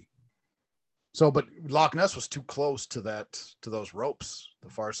righty. So, but Loch Ness was too close to those ropes, the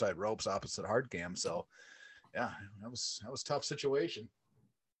far side ropes opposite Hardcam. So, yeah, that was a tough situation.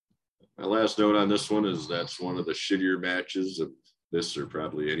 My last note on this one is that's one of the shittier matches of this or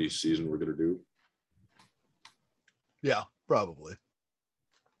probably any season we're gonna do. Yeah, probably.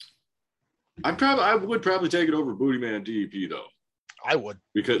 I would probably take it over Booty Man DDP though. I would,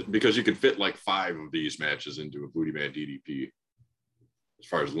 because you can fit like 5 of these matches into a Booty Man DDP as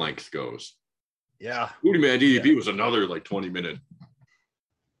far as length goes. Yeah, Booty Man DDP was another like 20-minute.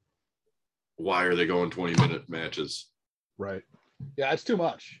 Why are they going 20-minute matches? Right. Yeah, it's too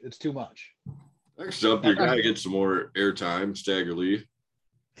much. Next up, your guy gets some more airtime, Stagger Lee.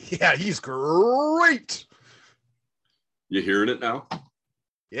 Yeah, he's great. You hearing it now?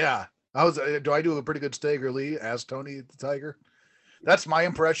 Yeah. Do I do a pretty good Stagger Lee as Tony the Tiger? That's my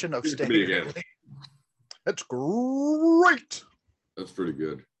impression of Stagger Lee. That's great. That's pretty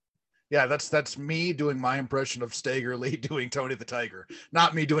good. Yeah, that's me doing my impression of Stagger Lee doing Tony the Tiger.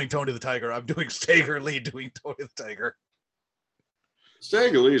 Not me doing Tony the Tiger. I'm doing Stagger Lee doing Tony the Tiger.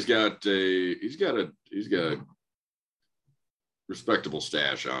 Stagger Lee's got a respectable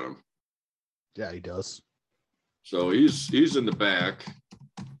stash on him. Yeah, he does. So he's in the back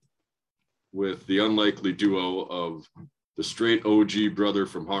with the unlikely duo of the straight OG brother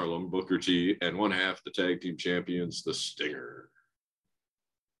from Harlem, Booker T, and one half the tag team champions, the Stinger.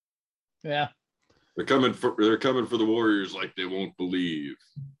 Yeah. They're coming for the Warriors like they won't believe.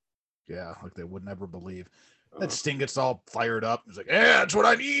 Yeah, like they would never believe. That Sting gets all fired up. He's like, yeah, that's what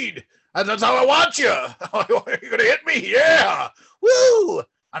I need. That's how I want you. You're gonna hit me, yeah. Woo!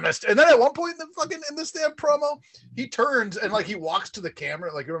 And then at one point in this damn promo, he turns and like he walks to the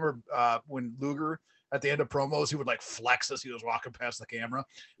camera. Like, remember when Luger at the end of promos, he would like flex as he was walking past the camera.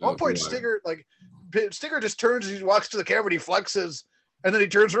 At one point, Stinger just turns and he walks to the camera and he flexes, and then he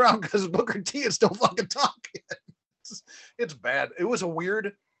turns around because Booker T is still fucking talking. It's bad. It was a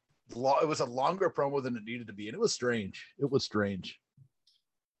weird. It was a longer promo than it needed to be, and it was strange.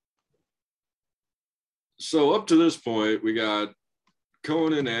 So up to this point, we got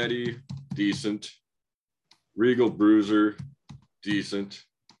Cohen and Addy, decent. Regal Bruiser, decent.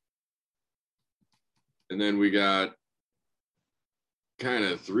 And then we got kind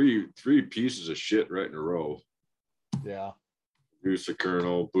of three pieces of shit right in a row. Yeah. Medusa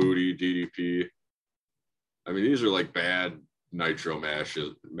Colonel, Booty, DDP. I mean, these are like bad Nitro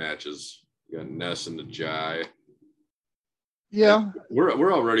matches. You got Ness and the Jai. Yeah.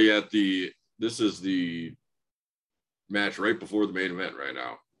 We're already at this is the match right before the main event right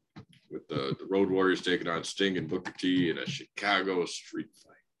now, with the Road Warriors taking on Sting and Booker T in a Chicago street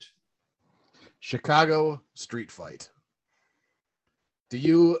fight. Chicago street fight. Do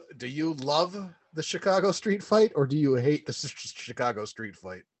you love the Chicago street fight, or do you hate the Chicago street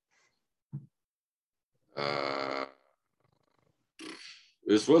fight?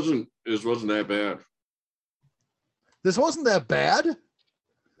 This wasn't that bad. This wasn't that bad?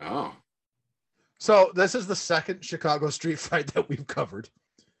 No. So this is the second Chicago street fight that we've covered.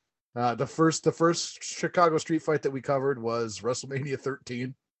 The first Chicago street fight that we covered was WrestleMania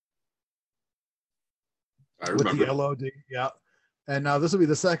 13. I remember. With the LOD, yeah. And now this will be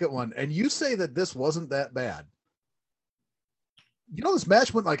the second one. And you say that this wasn't that bad. You know, this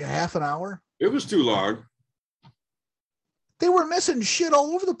match went like a half an hour. It was too long. They were missing shit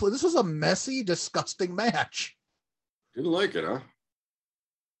all over the place. This was a messy, disgusting match. Didn't like it, huh?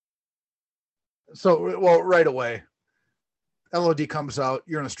 So, well, right away, LOD comes out.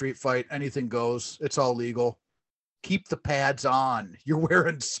 You're in a street fight. Anything goes. It's all legal. Keep the pads on. You're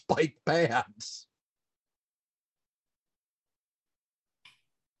wearing spike pads.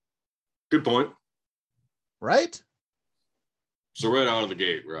 Good point. Right? So right out of the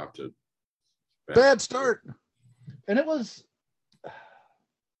gate, we're off to bad start. And it was...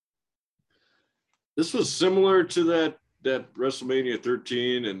 This was similar to that WrestleMania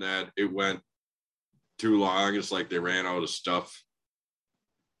 13 in that it went too long. It's like they ran out of stuff.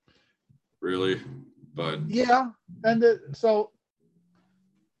 Really. But yeah. And so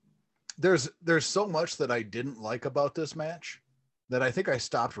there's so much that I didn't like about this match that I think I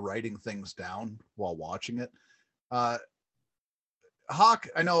stopped writing things down while watching it. Hawk,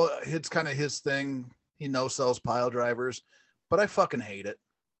 I know it's kind of his thing. He no-sells pile drivers, but I fucking hate it.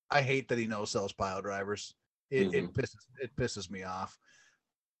 I hate that he no-sells pile drivers. It pisses me off.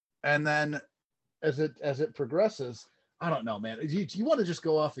 And then as it progresses, I don't know, man. You want to just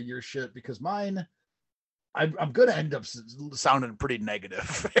go off of your shit, because mine, I'm going to end up sounding pretty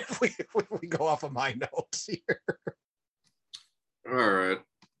negative if we go off of my notes here. All right.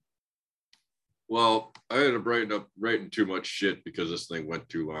 Well, I ended up writing too much shit because this thing went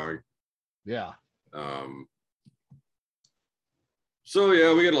too long. Yeah. So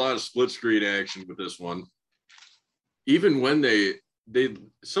yeah, we get a lot of split screen action with this one. Even when they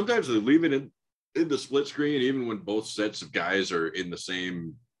sometimes they leave it in the split screen, even when both sets of guys are in the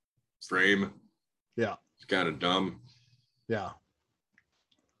same frame. Yeah. It's kind of dumb. Yeah.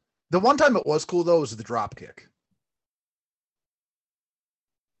 The one time it was cool though was the drop kick.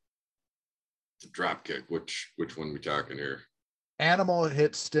 The drop kick. Which one we talking here? Animal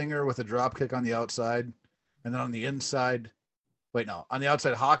hits Stinger with a drop kick on the outside, and then on the inside. Wait, no. On the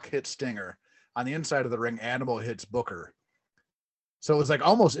outside, Hawk hits Stinger. On the inside of the ring, Animal hits Booker. So it was like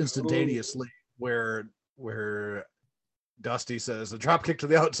almost instantaneously where Dusty says a drop kick to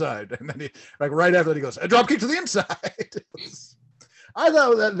the outside, and then he, like right after that, he goes a drop kick to the inside. I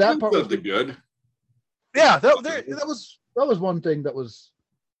thought that part was good. Yeah, that was one thing that was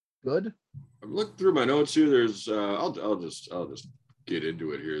good. I'm looking through my notes here. There's I'll just get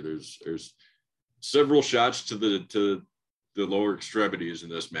into it here. There's several shots to the lower extremities in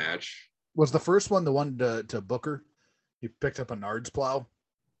this match. Was the first one the one to Booker? He picked up a Nards plow.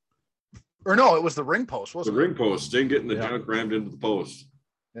 Or no, it was the ring post, wasn't it? The ring post. Sting getting the junk rammed into the post.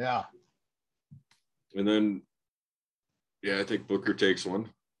 Yeah. And then, I think Booker takes one.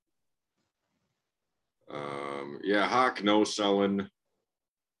 Hawk no selling.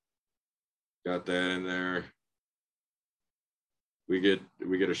 Got that in there. We get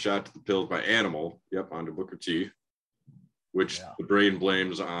a shot to the pills by Animal. Yep, onto Booker T, which the brain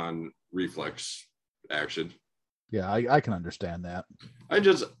blames on reflex action. Yeah, I can understand that.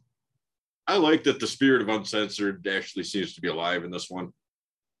 I like that the spirit of Uncensored actually seems to be alive in this one.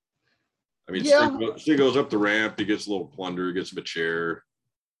 I mean, Sting goes up the ramp. He gets a little plunder. He gets him a chair.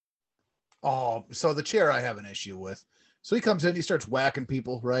 Oh, so the chair I have an issue with. So he comes in, he starts whacking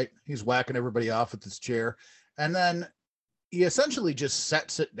people, right? He's whacking everybody off with his chair. And then he essentially just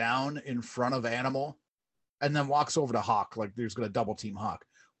sets it down in front of Animal and then walks over to Hawk like there's going to double team Hawk.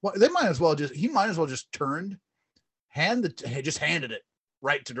 Well, he might as well just turned, just handed it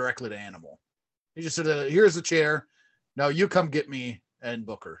right directly to Animal. He just said, here's the chair. No, you come get me and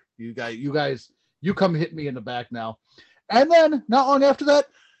Booker. You guys, you come hit me in the back now. And then not long after that,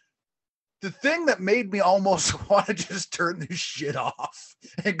 The thing that made me almost want to just turn this shit off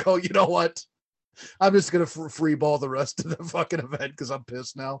and go, you know what? I'm just going to free ball the rest of the fucking event because I'm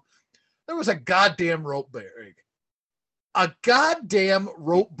pissed now. There was a goddamn rope break. A goddamn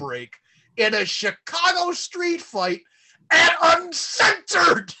rope break in a Chicago street fight and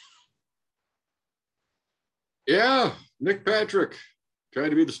uncensored. Yeah, Nick Patrick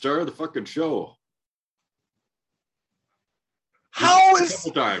trying to be the star of the fucking show. How A is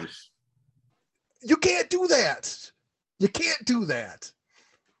couple times. you can't do that? You can't do that.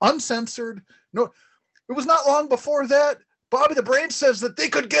 Uncensored. No, it was not long before that. Bobby the Brain says that they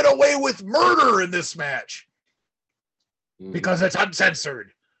could get away with murder in this match because it's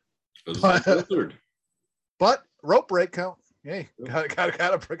uncensored. But rope break count. Hey,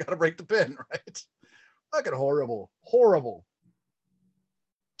 gotta break the pin, right? Fucking horrible.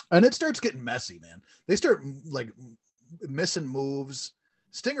 And it starts getting messy, man. They start like missing moves.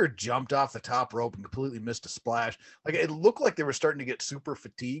 Stinger jumped off the top rope and completely missed a splash. Like it looked like they were starting to get super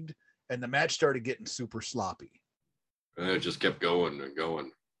fatigued, and the match started getting super sloppy. And it just kept going and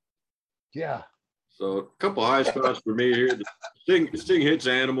going. Yeah. So a couple high spots for me here. Sting hits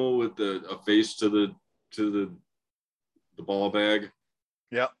Animal with a face to the ball bag.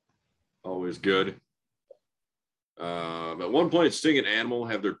 Yep. Always good. At one point, Sting and Animal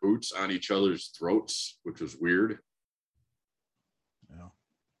have their boots on each other's throats, which was weird.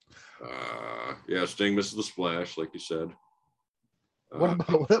 Yeah. Sting misses the splash, like you said. What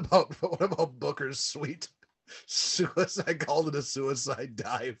about Booker's sweet suicide? I called it a suicide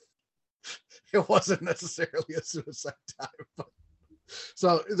dive. It wasn't necessarily a suicide dive.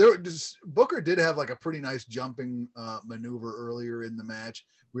 So Booker did have like a pretty nice jumping maneuver earlier in the match.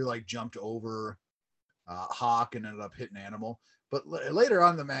 We like jumped over Hawk and ended up hitting Animal. But later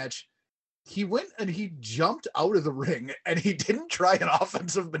on in the match, he went and he jumped out of the ring and he didn't try an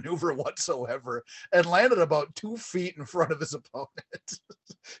offensive maneuver whatsoever and landed about 2 feet in front of his opponent.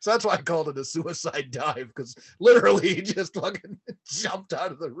 So that's why I called it a suicide dive, because literally he just fucking jumped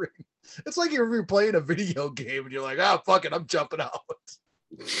out of the ring. It's like you're playing a video game and you're like, fuck it, I'm jumping out.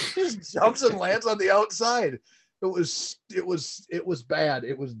 He just jumps and lands on the outside. It was bad.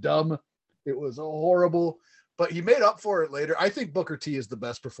 It was dumb. It was horrible. But he made up for it later. I think Booker T is the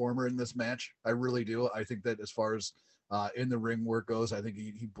best performer in this match. I really do. I think that as far as in the ring work goes, I think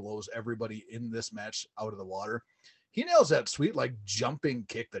he blows everybody in this match out of the water. He nails that sweet like jumping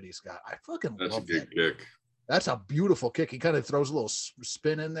kick that he's got. I fucking love that. That's a good kick. That's a beautiful kick. He kind of throws a little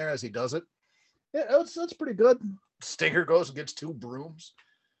spin in there as he does it. Yeah, that's pretty good. Stinger goes and gets 2 brooms.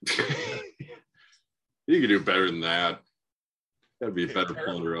 You can do better than that. Gotta be a better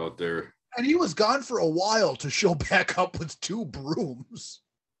punter out there. And he was gone for a while to show back up with 2 brooms.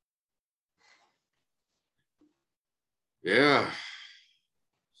 Yeah.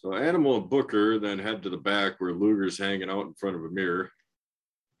 So Animal and Booker then head to the back where Luger's hanging out in front of a mirror.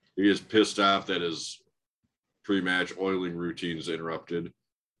 He is pissed off that his pre-match oiling routine is interrupted.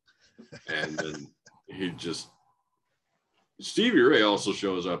 And then Stevie Ray also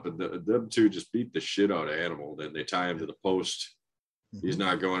shows up, and them two just beat the shit out of Animal. Then they tie him to the post. Mm-hmm. He's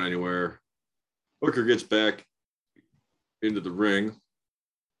not going anywhere. Booker gets back into the ring,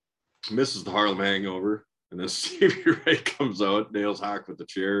 misses the Harlem Hangover, and then Stevie Ray comes out, nails Hawk with the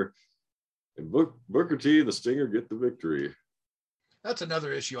chair, and Booker T and the Stinger get the victory. That's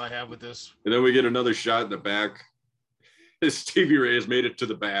another issue I have with this. And then we get another shot in the back. Stevie Ray has made it to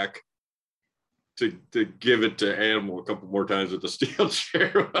the back to give it to Animal a couple more times with the steel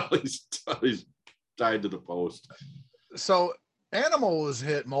chair while he's tied to the post. So Animal was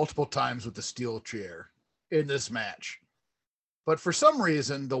hit multiple times with the steel chair in this match. But for some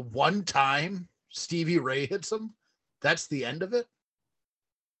reason, the one time Stevie Ray hits him, that's the end of it.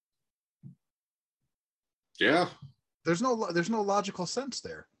 Yeah. There's no logical sense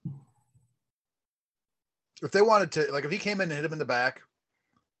there. If they wanted to, like if he came in and hit him in the back,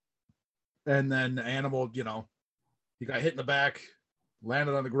 and then Animal, he got hit in the back,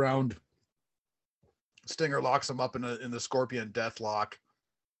 landed on the ground, Stinger locks him up in the Scorpion Death Lock.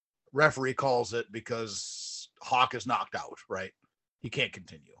 Referee calls it because Hawk is knocked out, right? He can't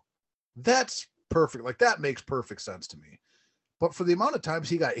continue. That's perfect. Like that makes perfect sense to me. But for the amount of times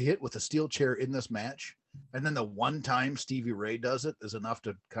he got hit with a steel chair in this match, and then the one time Stevie Ray does it is enough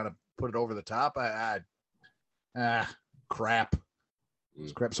to kind of put it over the top. Crap.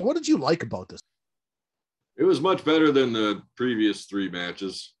 It's crap. So what did you like about this? It was much better than the previous 3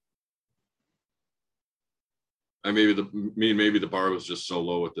 matches. Maybe the bar was just so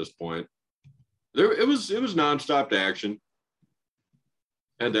low at this point. It was nonstop action.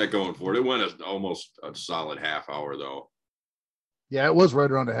 Had that going for it. It went almost a solid half hour though. Yeah, it was right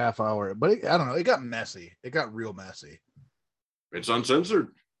around a half hour, but I don't know. It got messy. It got real messy. It's uncensored.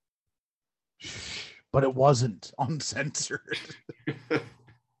 But it wasn't uncensored.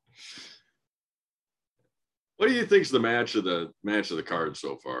 What do you think's the match of the card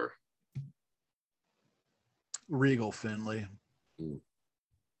so far? Regal Finlay. Hmm.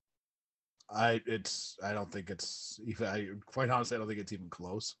 Quite honestly, I don't think it's even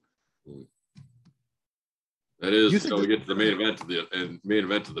close. That is, so we get to the main event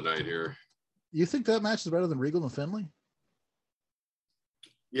of the night here. You think that match is better than Regal and Finlay?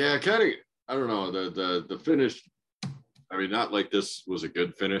 Yeah, kind of. I don't know. The finish. I mean, not like this was a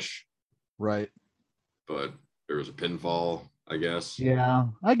good finish, right? But there was a pinfall, I guess. Yeah,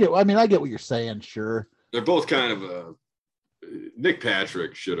 I get what you're saying. Sure, they're both kind of. Nick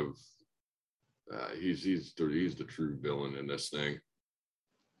Patrick should have. He's the true villain in this thing.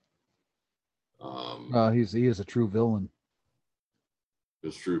 He is a true villain.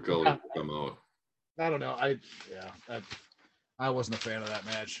 His true colors come out. I don't know. I wasn't a fan of that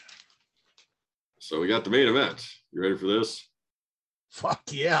match. So we got the main event. You ready for this? Fuck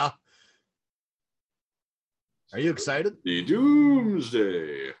yeah. Are you excited? The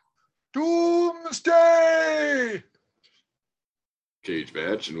Doomsday cage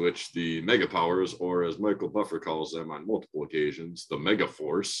match in which the Mega Powers, or as Michael Buffer calls them on multiple occasions, the Mega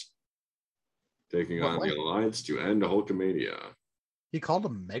Force, taking on the Alliance to end Hulkamania. He called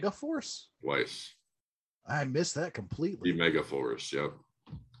them Mega Force? Twice. I missed that completely. The Mega Force, yep.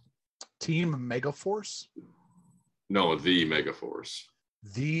 Team Mega Force? No, the Mega Force.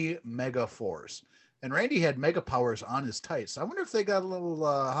 The Mega Force. And Randy had Mega Powers on his tights. I wonder if they got a little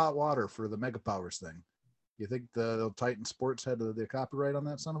hot water for the Mega Powers thing. You think the Titan Sports had the copyright on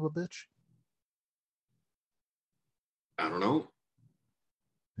that son of a bitch? I don't know.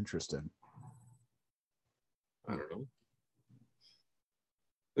 Interesting. I don't know.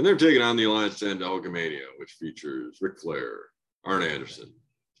 And they're taking on the Alliance to end Hulkamania, which features Ric Flair, Arn Anderson,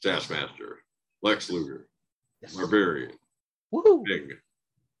 Taskmaster, Lex Luger, yes. Barbarian, woohoo, Big,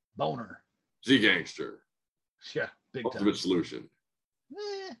 Boner, Z Gangster, yeah, big Ultimate Solution.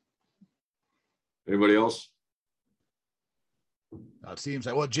 Anybody else? It seems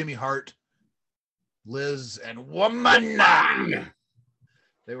like Jimmy Hart, Liz, and Woman.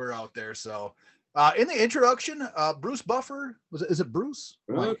 They were out there. So in the introduction, Bruce Buffer, is it Bruce?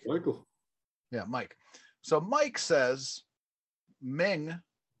 Michael. Yeah, Mike. So Mike says Ming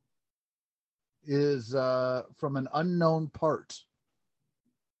is from an unknown part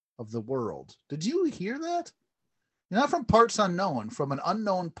of the world. Did you hear that? You're not from parts unknown, from an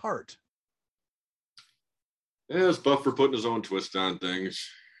unknown part. Yeah, it's Buffer putting his own twist on things.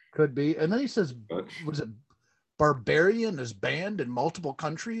 Could be. And then he says, was it Barbarian is banned in multiple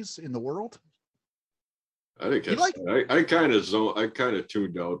countries in the world? I think I kind of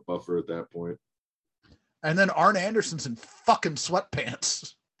tuned out Buffer at that point. And then Arn Anderson's in fucking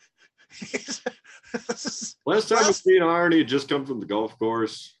sweatpants. Last time I've seen Arn, he just come from the golf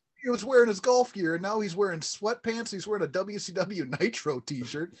course. He was wearing his golf gear, and now he's wearing sweatpants. He's wearing a WCW Nitro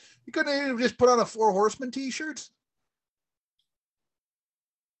t-shirt. He couldn't even just put on a Four Horsemen t-shirt.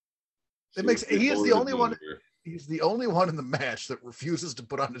 He's the only one. He's the only one in the match that refuses to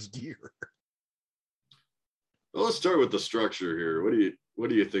put on his gear. Well, let's start with the structure here. What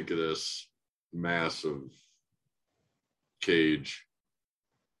do you think of this massive cage?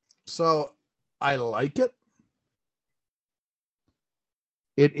 So I like it.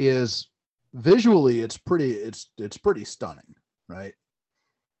 It is visually, it's pretty stunning, right?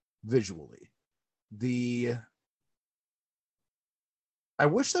 Visually. I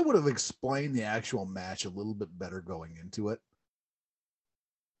wish they would have explained the actual match a little bit better going into it.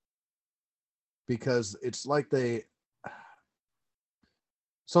 Because it's like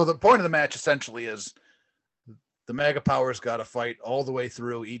so the point of the match essentially is the Mega Powers got to fight all the way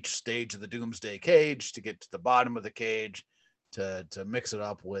through each stage of the Doomsday cage to get to the bottom of the cage to mix it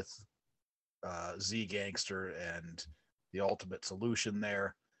up with Z Gangster and the Ultimate Solution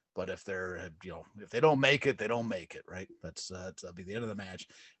there. But if they don't make it, they don't make it, right? That'll be the end of the match.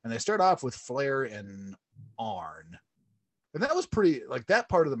 And they start off with Flair and Arn. And that was pretty, like, that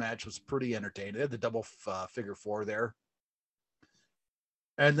part of the match was pretty entertaining. They had the double figure four there.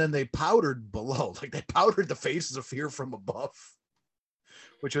 And then they powdered below, like they powdered the faces of fear from above,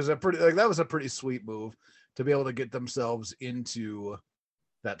 which was that was a pretty sweet move to be able to get themselves into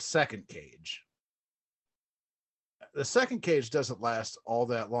that second cage. The second cage doesn't last all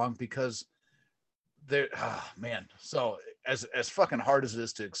that long because man. So as fucking hard as it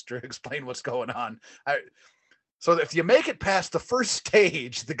is to explain what's going on, So if you make it past the first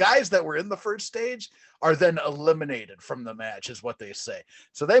stage, the guys that were in the first stage are then eliminated from the match, is what they say.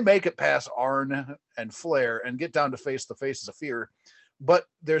 So they make it past Arn and Flair and get down to face the Faces of Fear. But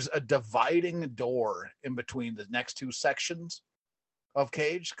there's a dividing door in between the next two sections of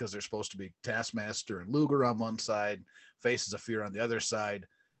Cage, because they're supposed to be Taskmaster and Luger on one side, Faces of Fear on the other side.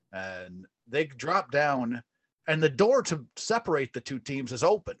 And they drop down, and the door to separate the two teams is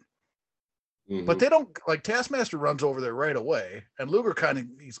open. Mm-hmm. But they don't, like, Taskmaster runs over there right away, and Luger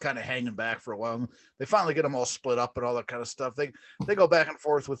he's kind of hanging back for a while. They finally get them all split up and all that kind of stuff. They go back and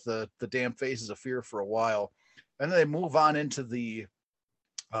forth with the damn Faces of Fear for a while, and then they move on into the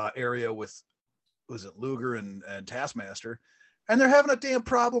area with, was it Luger and Taskmaster, and they're having a damn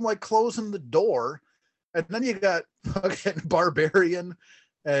problem like closing the door. And then you got fucking Barbarian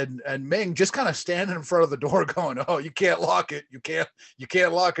and Ming just kind of standing in front of the door going, oh, you can't lock it. You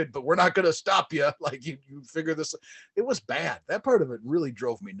can't lock it, but we're not going to stop you. Like you figure this. It was bad. That part of it really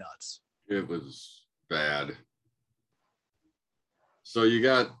drove me nuts. It was bad. So you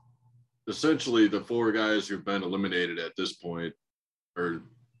got essentially the four guys who've been eliminated at this point, or,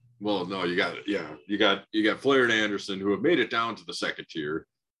 well, no, you got Flair and Anderson, who have made it down to the second tier,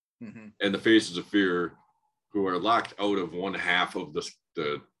 mm-hmm. and the Faces of Fear, who are locked out of one half of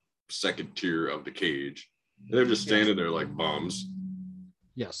the second tier of the cage. And they're just standing there like bums.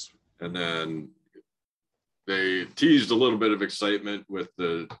 Yes. And then they teased a little bit of excitement with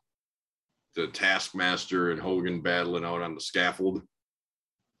the Taskmaster and Hogan battling out on the scaffold.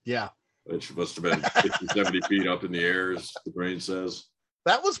 Yeah. Which must have been 50, 70 feet up in the air, as the brain says.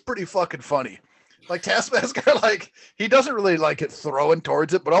 That was pretty fucking funny. Like Taskmaster, like, he doesn't really like it throwing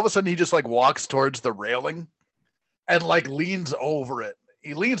towards it, but all of a sudden he just like walks towards the railing and like leans over it.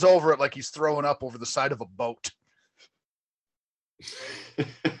 He leans over it like he's throwing up over the side of a boat.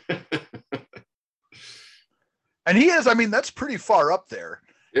 And he is, I mean, that's pretty far up there.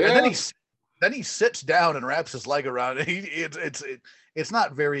 Yeah. And then he sits down and wraps his leg around it. It's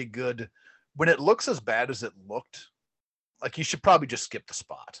not very good. When it looks as bad as it looked, like, you should probably just skip the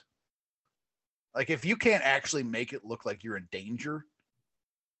spot. Like, if you can't actually make it look like you're in danger,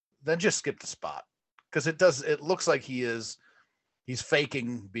 then just skip the spot. Because it looks like he's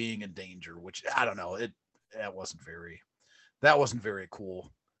faking being in danger, which, I don't know, that wasn't very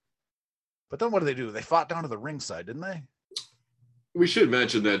cool. But then what did they do? They fought down to the ringside, didn't they? We should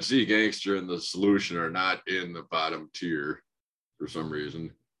mention that Z Gangster and the Solution are not in the bottom tier for some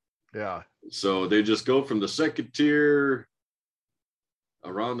reason. Yeah. So they just go from the second tier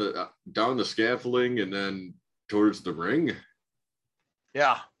around down the scaffolding and then towards the ring.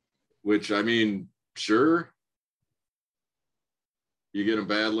 Yeah. Which, I mean, sure. You get them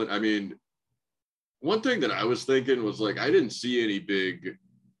battling. I mean, one thing that I was thinking was, like, I didn't see any big,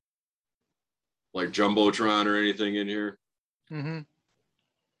 like, Jumbotron or anything in here. Mm-hmm.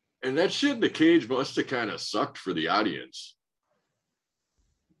 And that shit in the cage must have kind of sucked for the audience.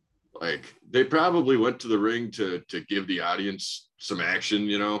 Like, they probably went to the ring to give the audience some action,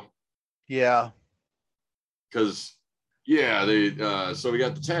 you know? Yeah. Because, yeah, so we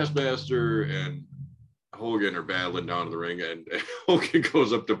got the Taskmaster and Hogan are battling down to the ring, and Hogan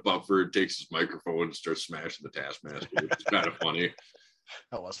goes up to Buffer and takes his microphone and starts smashing the Taskmaster, which is kind of funny.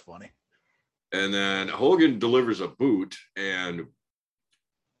 That was funny. And then Hogan delivers a boot, and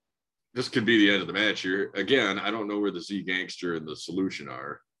this could be the end of the match here. Again, I don't know where the Z Gangster and the Solution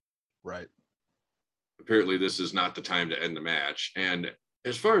are. Right. Apparently, this is not the time to end the match. And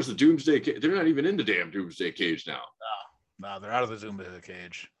as far as the Doomsday Cage, they're not even in the damn Doomsday Cage now. No, they're out of the Doomsday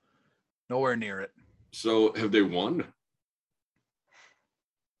Cage. Nowhere near it. So, have they won?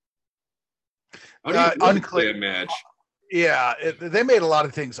 Unclear match. Yeah, they made a lot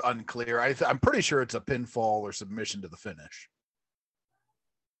of things unclear. I'm pretty sure it's a pinfall or submission to the finish.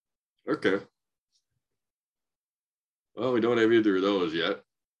 Okay. Well, we don't have either of those yet.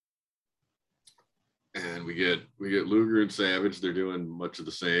 And we get Luger and Savage. They're doing much of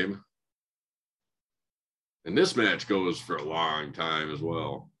the same. And this match goes for a long time as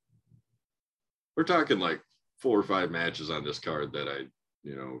well. We're talking like 4 or 5 matches on this card that I,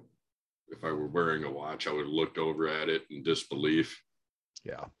 if I were wearing a watch, I would have looked over at it in disbelief.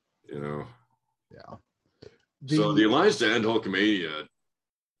 Yeah. Yeah. So the Alliance to End Hulkamania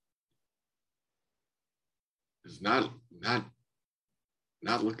is not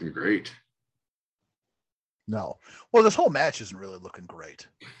looking great. No. Well, this whole match isn't really looking great.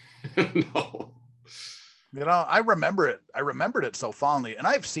 No. I remember it. I remembered it so fondly, and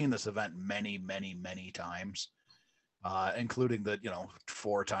I've seen this event many, many, many times, including the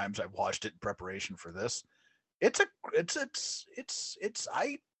 4 times I've watched it in preparation for this.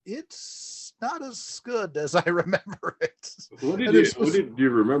 it's not as good as I remember it. What did you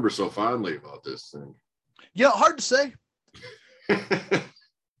remember so fondly about this thing? Hard to say.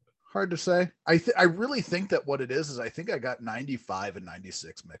 Hard to say. I really think that what it is I think I got 95 and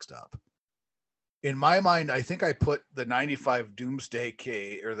 96 mixed up. In my mind, I think I put the 95 Doomsday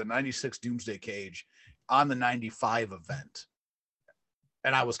Cage or the 96 Doomsday Cage on the 95 event.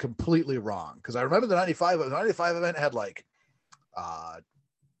 And I was completely wrong because I remember the 95 event had like,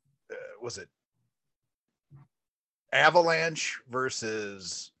 was it Avalanche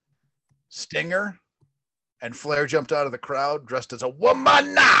versus Stinger? And Flair jumped out of the crowd dressed as a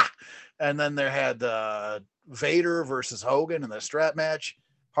woman. And then they had Vader versus Hogan in the strap match,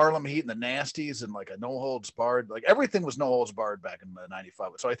 Harlem Heat and the Nasties, and like a no holds barred. Like everything was no holds barred back in the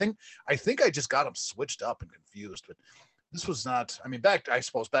 95. So I think I just got them switched up and confused. But this was not, I mean, back to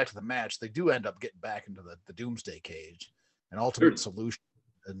the match, they do end up getting back into the Doomsday Cage, and Ultimate Solution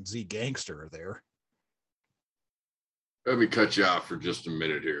and Z Gangster are there. Let me cut you off for just a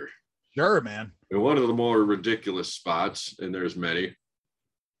minute here. Sure, man. In one of the more ridiculous spots, and there's many,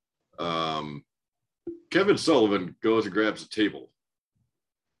 Kevin Sullivan goes and grabs a table.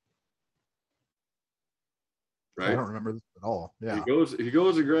 Right? I don't remember this at all. Yeah. He goes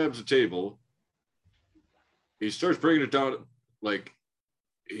and grabs a table. He starts bringing it down, like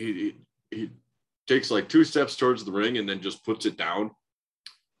he takes like 2 steps towards the ring and then just puts it down.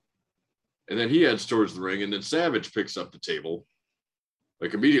 And then he heads towards the ring, and then Savage picks up the table.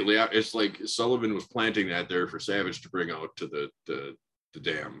 Like immediately, it's like Sullivan was planting that there for Savage to bring out to the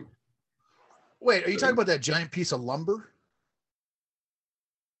dam. Wait, are you talking about that giant piece of lumber?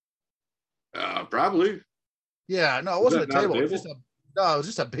 Probably. Yeah, no, it wasn't a table. It was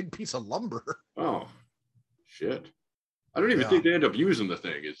just a big piece of lumber. Oh, shit. I don't even think they end up using the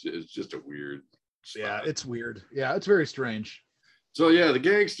thing. It's just a weird spot. Yeah, it's weird. Yeah, it's very strange. So, yeah, the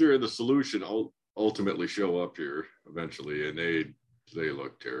Gangster and the Solution ultimately show up here eventually, and they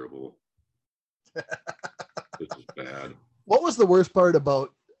look terrible. This is bad. What was the worst part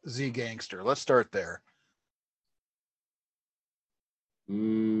about Z Gangster? Let's start there.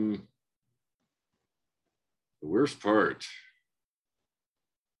 The worst part.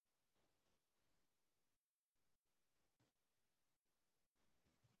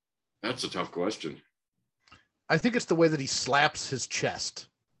 That's a tough question. I think it's the way that he slaps his chest.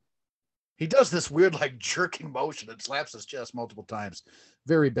 He does this weird, like, jerking motion and slaps his chest multiple times.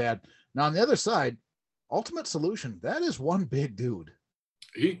 Very bad. Now, on the other side, Ultimate Solution, that is one big dude.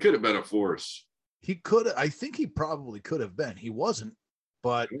 He could have been a force. I think he probably could have been. He wasn't.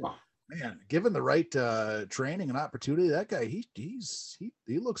 But, man, given the right training and opportunity, that guy, he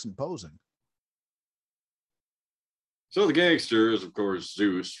looks imposing. So the Gangster is, of course,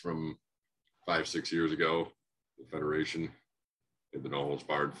 Zeus from 5-6 years ago. The Federation did the No Holds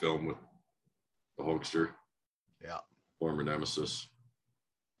Barred film with the Hulkster, former nemesis,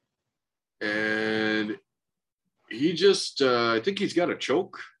 and he just I think he's got a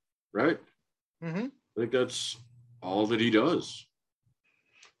choke, right? Mm-hmm. I think that's all that he does.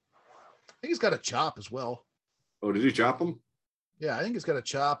 I think he's got a chop as well. Oh, did he chop him? Yeah, I think he's got a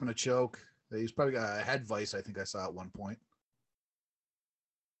chop and a choke. He's probably got a head vice, I think I saw at one point.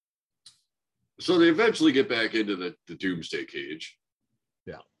 So they eventually get back into the Doomsday Cage.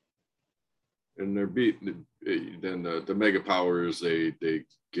 Yeah. And they're beaten. Then the Mega Powers, they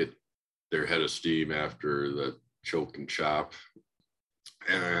get their head of steam after the choke and chop.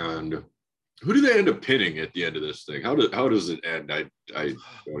 And who do they end up pinning at the end of this thing? How does it end? I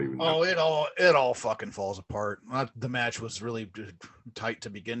don't even know. Oh, it all fucking falls apart. The match was really tight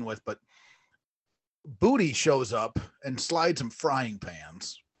to begin with, but Booty shows up and slides some frying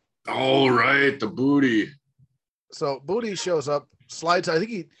pans. All right, the Booty. So Booty shows up, slides. I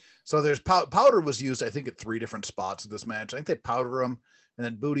think there's powder was used, I think, at 3 different spots of this match. I think they powder him, and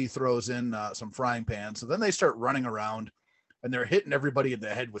then Booty throws in some frying pans. So then they start running around, and they're hitting everybody in the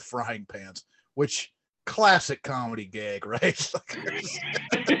head with frying pans, which classic comedy gag, right?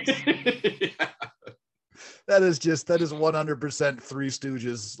 Yeah. That is 100% Three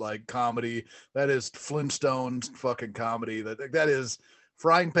Stooges like comedy. That is Flintstones fucking comedy. That is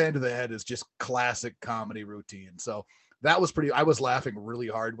frying pan to the head is just classic comedy routine. So that was I was laughing really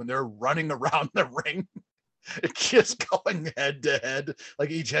hard when they're running around the ring. It's just going head to head, like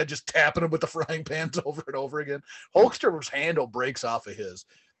each head just tapping him with the frying pans over and over again. Hulkster's handle breaks off of his.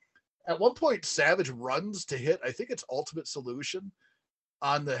 At one point, Savage runs to hit, I think it's Ultimate Solution,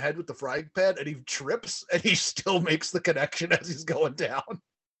 on the head with the frying pan, and he trips, and he still makes the connection as he's going down.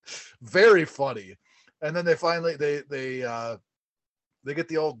 Very funny. And then they finally they get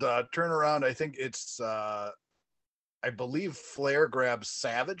the old turnaround. I think it's I believe Flair grabs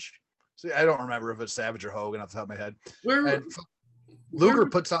Savage. See, I don't remember if it's Savage or Hogan off the top of my head. And Luger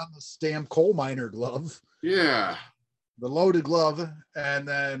puts on this damn coal miner glove. Yeah. The loaded glove. And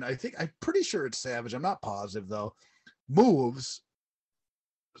then I'm pretty sure it's Savage. I'm not positive though. Moves.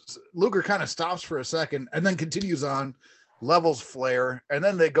 Luger kind of stops for a second and then continues on, levels Flair, and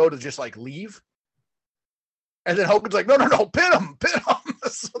then they go to just like leave. And then Hogan's like, no, pin him.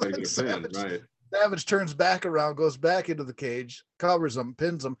 So then Savage turns back around, goes back into the cage, covers him,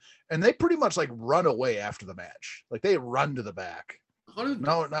 pins him, and they pretty much like run away after the match. Like they run to the back. Where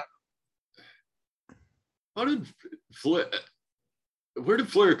did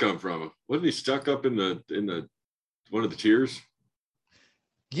Flair come from? Wasn't he stuck up in the one of the tiers?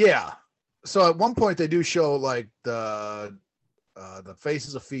 Yeah. So at one point they do show like the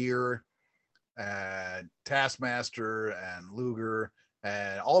Faces of Fear and Taskmaster and Luger,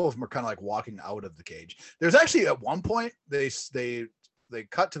 and all of them are kind of like walking out of the cage. There's actually at one point they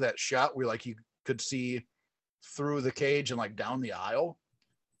cut to that shot where like you could see through the cage and like down the aisle,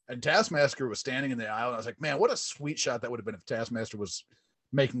 and Taskmaster was standing in the aisle, and I was like, man, what a sweet shot that would have been if Taskmaster was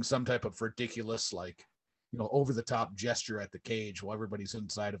making some type of ridiculous, like, you know, over the top gesture at the cage while everybody's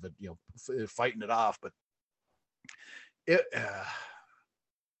inside of it, you know, fighting it off. But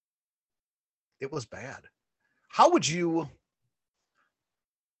it was bad. How would you,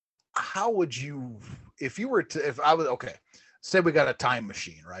 if I was, okay, say we got a time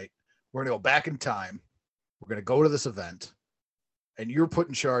machine, right? We're going to go back in time. We're going to go to this event, and you're put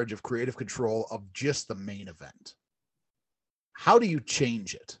in charge of creative control of just the main event. How do you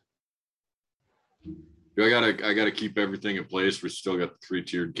change it? I gotta keep everything in place. We still got the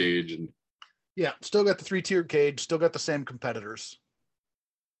 3-tiered cage, and yeah, still got the 3-tiered cage, still got the same competitors.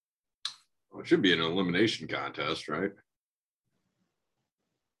 Well, it should be an elimination contest, right?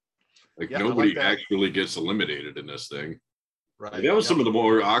 Like, yeah, nobody actually gets eliminated in this thing. Right. Like, that was some of the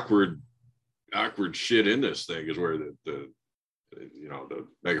more awkward shit in this thing, is where the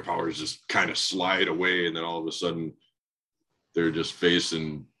Mega Powers just kind of slide away, and then all of a sudden they're just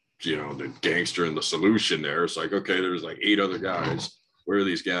facing, you know, the Gangster and the Solution there. It's like, okay, there's like 8 other guys. Where are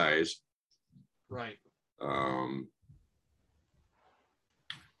these guys? Right.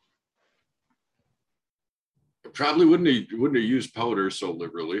 Probably wouldn't have used powder so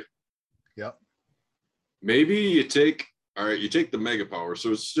liberally. Yep. Maybe you take the Mega Power,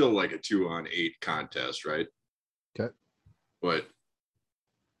 so it's still like a 2-on-8 contest, right? Okay. But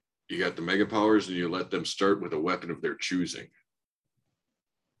you got the Mega Powers, and you let them start with a weapon of their choosing.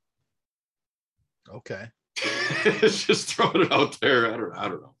 Okay. It's just throwing it out there. I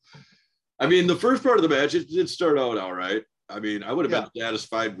don't know. I mean, the first part of the match, it did start out all right. I mean, I would have been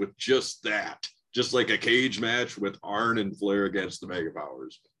satisfied with just that. Just like a cage match with Arn and Flair against the Mega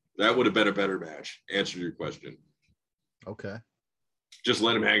Powers. That would have been a better match. Answer your question. Okay. Just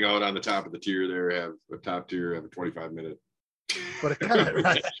let him hang out on the top of the tier there, have a top tier, have a 25-minute. But it kind of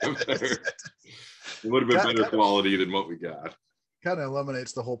right. It would have been better quality than what we got. Kind of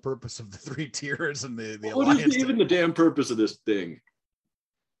eliminates the whole purpose of the 3 tiers and the what alliance. Is even the damn purpose of this thing?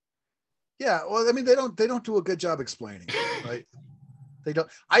 Yeah, well, I mean, they don't do a good job explaining it, right? They don't.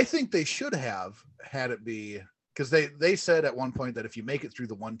 I think they should have had it be, because they said at one point that if you make it through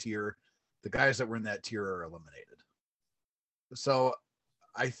the 1 tier, the guys that were in that tier are eliminated. So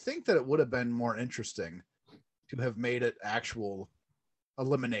I think that it would have been more interesting to have made it actual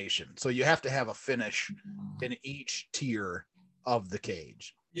elimination. So you have to have a finish in each tier of the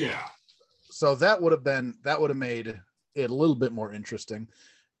cage. Yeah. So that would have made it a little bit more interesting.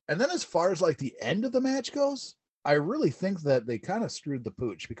 And then as far as like the end of the match goes, I really think that they kind of screwed the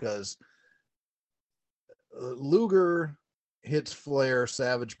pooch, because Luger hits Flair,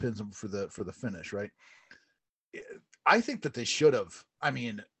 Savage pins him for the finish, right? I think that they should have. I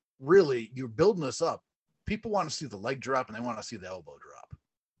mean, really, you're building this up. People want to see the leg drop, and they want to see the elbow drop.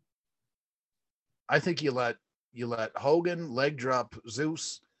 I think you let Hogan leg drop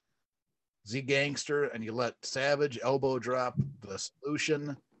Zeus, Z Gangster, and you let Savage elbow drop the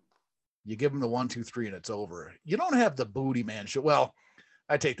Solution. You give him the 1, 2, 3, and it's over. You don't have the Booty Man show. Well,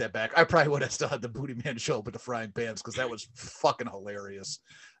 I take that back. I probably would have still had the Booty Man show up with the frying pans, because that was fucking hilarious.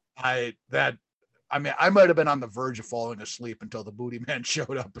 I might have been on the verge of falling asleep until the Booty Man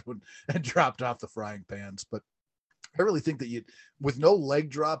showed up and dropped off the frying pans. But I really think that with no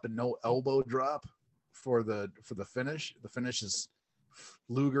leg drop and no elbow drop for the finish is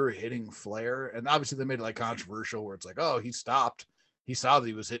Luger hitting Flair. And obviously they made it like controversial, where it's like, oh, he stopped. He saw that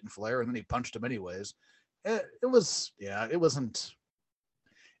he was hitting Flair, and then he punched him anyways. It was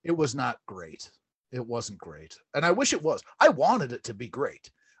not great. It wasn't great. And I wish it was. I wanted it to be great.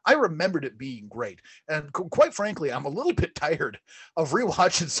 I remembered it being great. And quite frankly, I'm a little bit tired of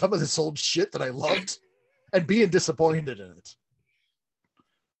rewatching some of this old shit that I loved and being disappointed in it.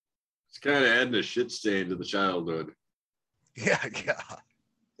 It's kind of adding a shit stain to the childhood. Yeah.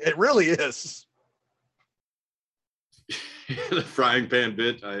 It really is. The frying pan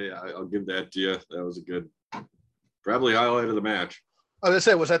bit, I'll give that to you. That was a good, probably highlight of the match. I was going to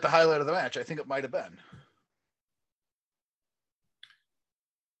say, was that the highlight of the match? I think it might have been.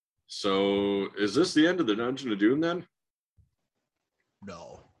 So is this the end of the Dungeon of Doom then?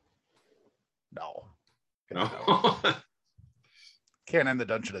 No. Can't end the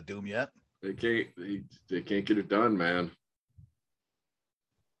Dungeon of Doom yet. They can't get it done, man.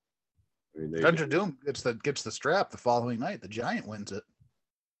 I mean, Dungeon of Doom gets the strap the following night. The Giant wins it.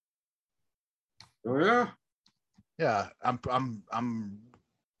 Oh yeah. Yeah, I'm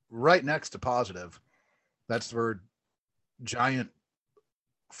right next to positive. That's where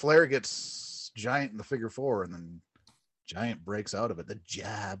Flair gets Giant in the figure four, and then Giant breaks out of it. The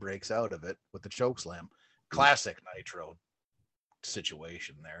jab breaks out of it with the choke slam. Classic Nitro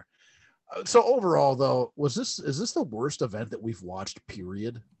situation there. So overall, though, is this the worst event that we've watched?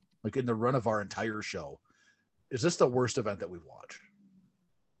 Period. Like in the run of our entire show, is this the worst event that we've watched?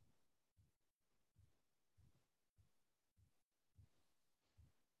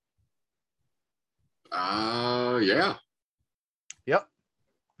 Yeah. Yep.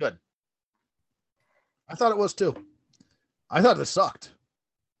 Good. I thought it was too. I thought this sucked.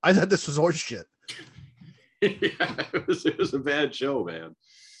 I thought this was horse shit. Yeah, it was a bad show, man.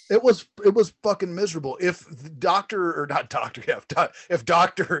 It was fucking miserable. If Dr. Robert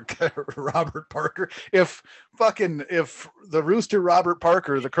Parker, if the Rooster Robert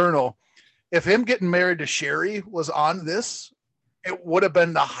Parker, the Colonel, if him getting married to Sherry was on this, it would have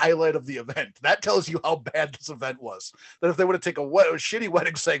been the highlight of the event. That tells you how bad this event was. That if they would have taken a shitty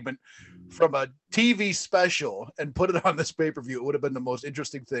wedding segment from a TV special and put it on this pay-per-view, it would have been the most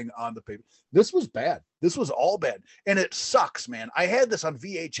interesting thing on the pay-per-view. This was bad. This was all bad. And it sucks, man. I had this on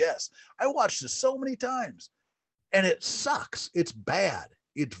VHS. I watched this so many times. And it sucks. It's bad.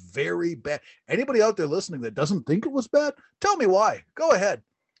 It's very bad. Anybody out there listening that doesn't think it was bad, tell me why. Go ahead.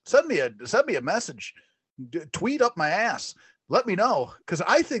 Send me a message. Tweet up my ass. Let me know, because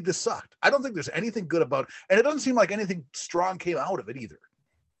I think this sucked. I don't think there's anything good about it, and it doesn't seem like anything strong came out of it either.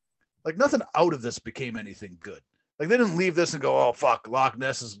 Like nothing out of this became anything good. Like they didn't leave this and go, "Oh fuck, Loch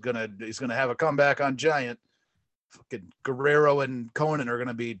Ness is gonna have a comeback on Giant." Fucking Guerrero and Conan are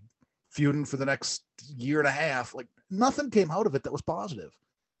gonna be feuding for the next year and a half. Like nothing came out of it that was positive.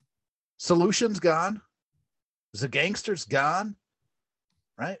 Solution's gone. The gangster's gone.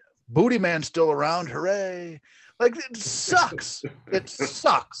 Right? Booty Man's still around. Hooray. Like, it sucks. It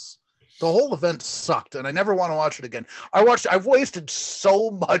sucks. The whole event sucked, and I never want to watch it again. I've wasted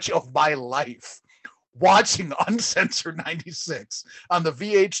so much of my life watching Uncensored 96 on the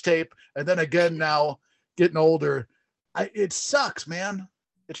VH tape, and then again now, getting older. It sucks, man.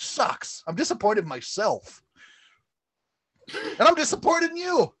 It sucks. I'm disappointed in myself. And I'm disappointed in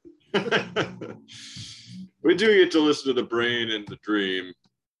you. We do get to listen to the Brain and the Dream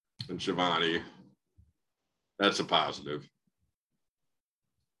and Shivani. That's a positive.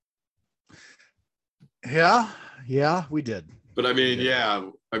 Yeah, we did. But I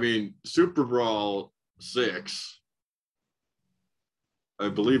mean, Super Brawl 6, I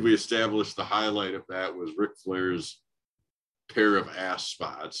believe we established the highlight of that was Ric Flair's pair of ass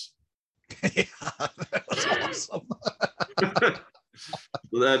spots. Yeah, that was awesome.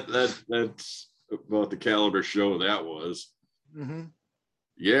 That's about the caliber show that was. Mm-hmm.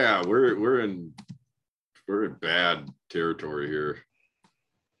 Yeah, we're in bad territory here.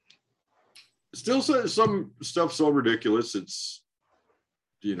 Still some stuff so ridiculous it's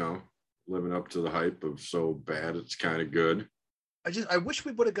living up to the hype of so bad it's kind of good. I wish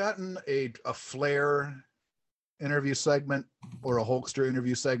we would have gotten a Flair interview segment or a Hulkster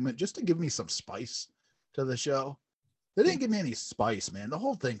interview segment just to give me some spice to the show. They didn't give me any spice, man. The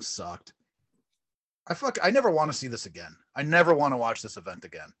whole thing sucked. I never want to see this again. I never want to watch this event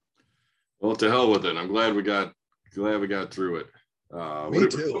again. Well, to hell with it. I'm glad we got through it. Me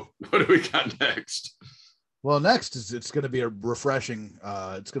too. What do we got next? Well, next it's going to be a refreshing.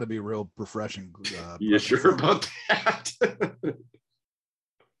 It's going to be a real refreshing. You sure about that?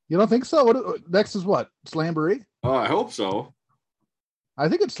 You don't think so? What next is what? Slamboree? Oh, I hope so. I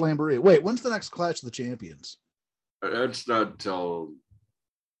think it's Slamboree. Wait, when's the next Clash of the Champions? That's not until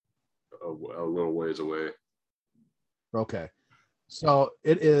a little ways away. Okay. So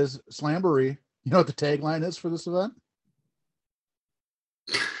it is Slamboree. You know what the tagline is for this event?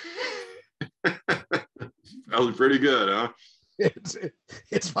 That was pretty good, huh?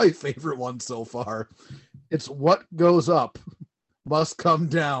 It's my favorite one so far. It's what goes up must come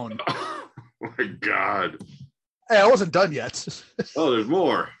down. Oh my God. Hey, I wasn't done yet. Oh, there's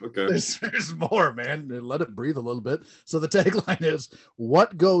more. Okay. There's more, man. Let it breathe a little bit. So the tagline is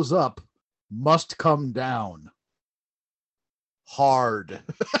what goes up must come down. Hard.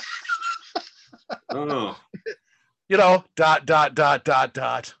 Oh, You know, ...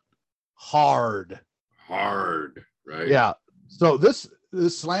 Hard. hard, right? Yeah. So this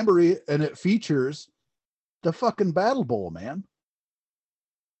Slamboree, and it features the fucking Battle Bowl, man.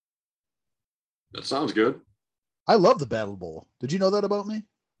 That sounds good. I love the Battle Bowl. Did you know that about me?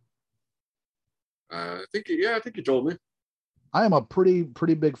 I think you told me. I am a pretty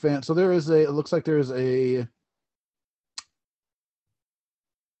big fan. So it looks like there's a,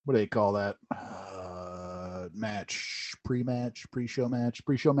 what do they call that? Match, pre-show match.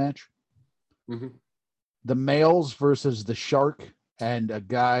 Mm-hmm. The males versus the Shark and a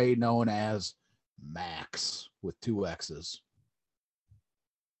guy known as Max with 2 X's.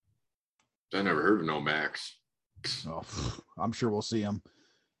 I never heard of no Max. Oh, I'm sure we'll see him.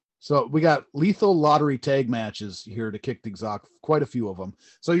 So we got lethal lottery tag matches here to kick things off. Quite a few of them.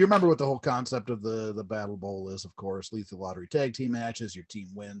 So you remember what the whole concept of the Battle Bowl is, of course. Lethal lottery tag team matches. Your team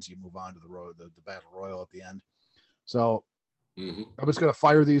wins. You move on to the Battle Royal at the end. So I'm just going to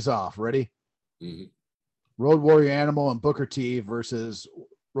fire these off. Ready? Mm-hmm. Road Warrior Animal and Booker T versus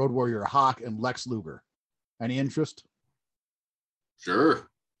Road Warrior Hawk and Lex Luger. Any interest? Sure.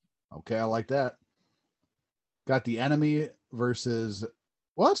 Okay, I like that. Got the Enemy versus,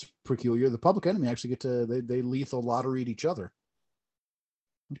 well, that's peculiar. The Public Enemy actually they lethal lotteried each other.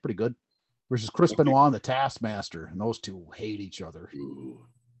 That's pretty good. Versus Chris Benoit and the Taskmaster, and those two hate each other. Ooh.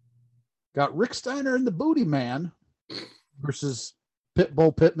 Got Rick Steiner and the Booty Man versus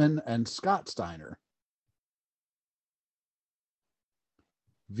Pitbull Pittman and Scott Steiner.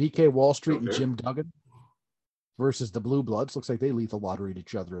 VK Wall Street and Jim Duggan versus the Blue Bloods. Looks like they lethal lotteried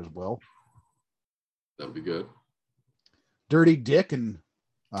each other as well. That'd be good. Dirty Dick and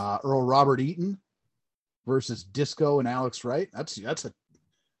Earl Robert Eaton versus Disco and Alex Wright. That's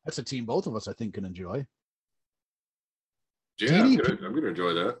a team both of us, I think, can enjoy. Yeah, I'm gonna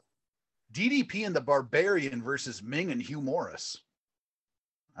enjoy that. DDP and the Barbarian versus Ming and Hugh Morris.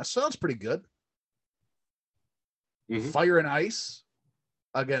 That sounds pretty good. Mm-hmm. Fire and Ice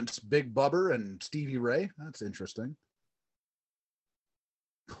against Big Bubber and Stevie Ray. That's interesting.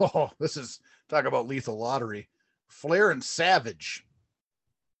 Oh, this is talk about lethal lottery. Flair and Savage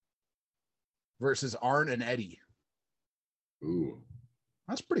versus Arn and Eddie. Ooh,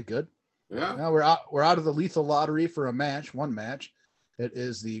 that's pretty good. Yeah. Now we're out of the lethal lottery for one match. It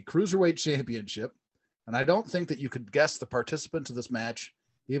is the Cruiserweight Championship, and I don't think that you could guess the participants of this match,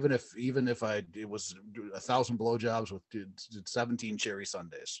 even if it was 1,000 blowjobs with 17 cherry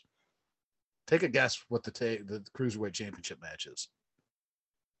sundaes. Take a guess what the Cruiserweight Championship match is.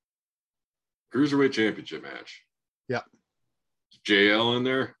 Cruiserweight Championship match. Yeah. Is JL in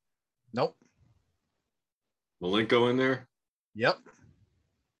there? Nope. Malenko in there? Yep.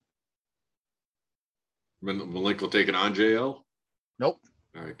 Malenko taking on JL? Nope.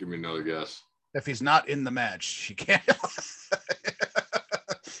 All right, give me another guess. If he's not in the match, he can't. It's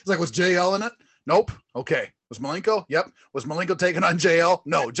like, was JL in it? Nope. Okay. Was Malenko? Yep. Was Malenko taking on JL?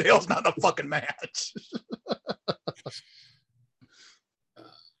 No, JL's not in the fucking match.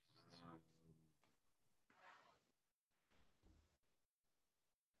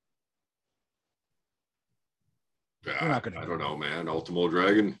 I don't know, man. Ultimo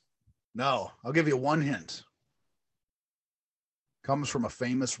Dragon? No. I'll give you one hint. Comes from a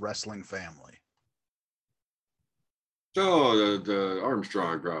famous wrestling family. Oh, the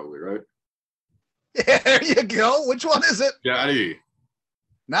Armstrong, probably, right? Yeah, there you go. Which one is it? Daddy.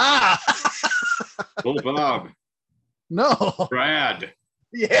 Nah. Bull Bob. No. Brad.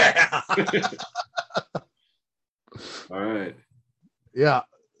 Yeah. All right. Yeah.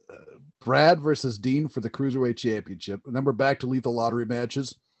 Brad versus Dean for the Cruiserweight Championship. And then we're back to lethal lottery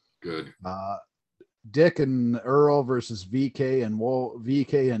matches. Good. Dick and Earl versus VK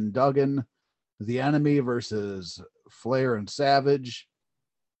and Duggan. The Enemy versus Flair and Savage.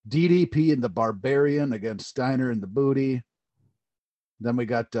 DDP and the Barbarian against Steiner and the Booty. Then we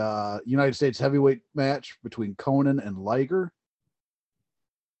got United States heavyweight match between Conan and Liger.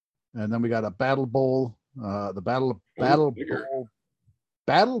 And then we got a Battle Bowl, the Battle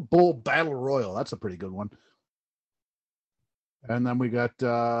Bowl Battle Royal. That's a pretty good one. And then we got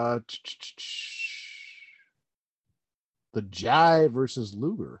the Jive versus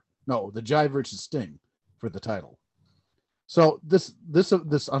Luger. No, the Jive versus Sting for the title. So this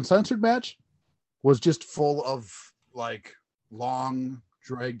uncensored match was just full of like long,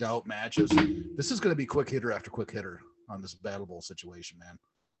 dragged out matches. This is going to be quick hitter after quick hitter on this Battle Bowl situation, man.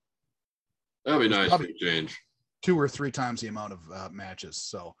 That'd be nice for a change. 2 or 3 times the amount of matches.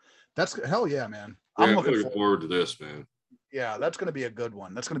 So that's hell yeah, man. I'm looking forward to this, man. Yeah, that's going to be a good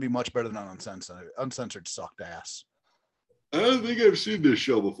one. That's going to be much better than Uncensored. Uncensored sucked ass. I don't think I've seen this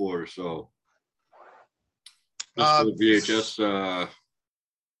show before, so. This is VHS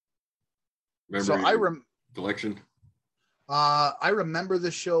memory collection. I remember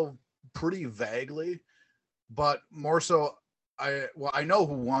this show pretty vaguely, but more so, I know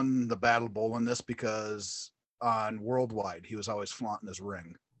who won the Battle Bowl in this because on Worldwide he was always flaunting his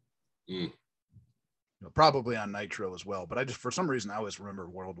ring. Probably on Nitro as well, but I just for some reason I always remember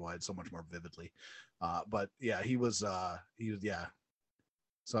Worldwide so much more vividly. But yeah, he was yeah.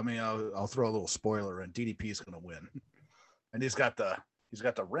 So I mean, I'll throw a little spoiler in. DDP is going to win, and he's got the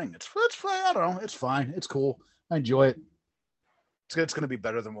ring. It's fine. I don't know. It's fine. It's cool. I enjoy it. It's going to be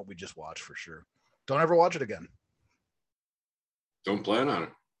better than what we just watched for sure. Don't ever watch it again. Don't plan on it.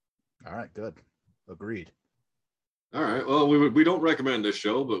 All right, good. Agreed. All right. Well, we don't recommend this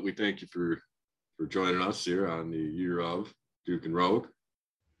show, but we thank you for joining us here on the year of Duke and Rogue.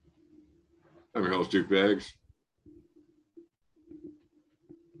 I'm your host, Duke Bags.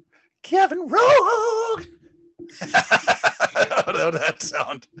 Kevin Rogue. How did that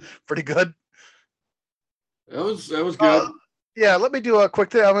sound? Pretty good. That was good. Yeah, let me do a quick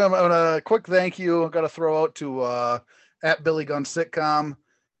thing. I'm gonna quick thank you. I've got to throw out to at Billy Gunn Sitcom.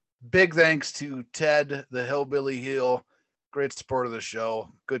 Big thanks to Ted, the Hillbilly Heel. Great support of the show.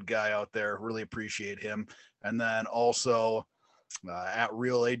 Good guy out there. Really appreciate him. And then also at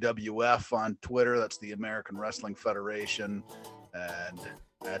Real AWF on Twitter. That's the American Wrestling Federation. And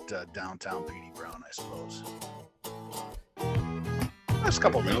at Downtown PD Brown, I suppose.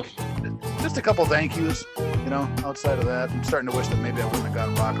 Just a couple thank yous, outside of that. I'm starting to wish that maybe I wouldn't have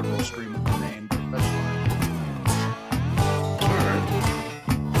gotten Rock and Roll Stream with the name, but that's fine. All right.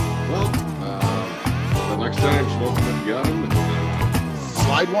 Well, until next time, smoking if you got them.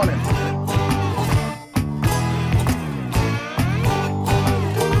 Slide one in.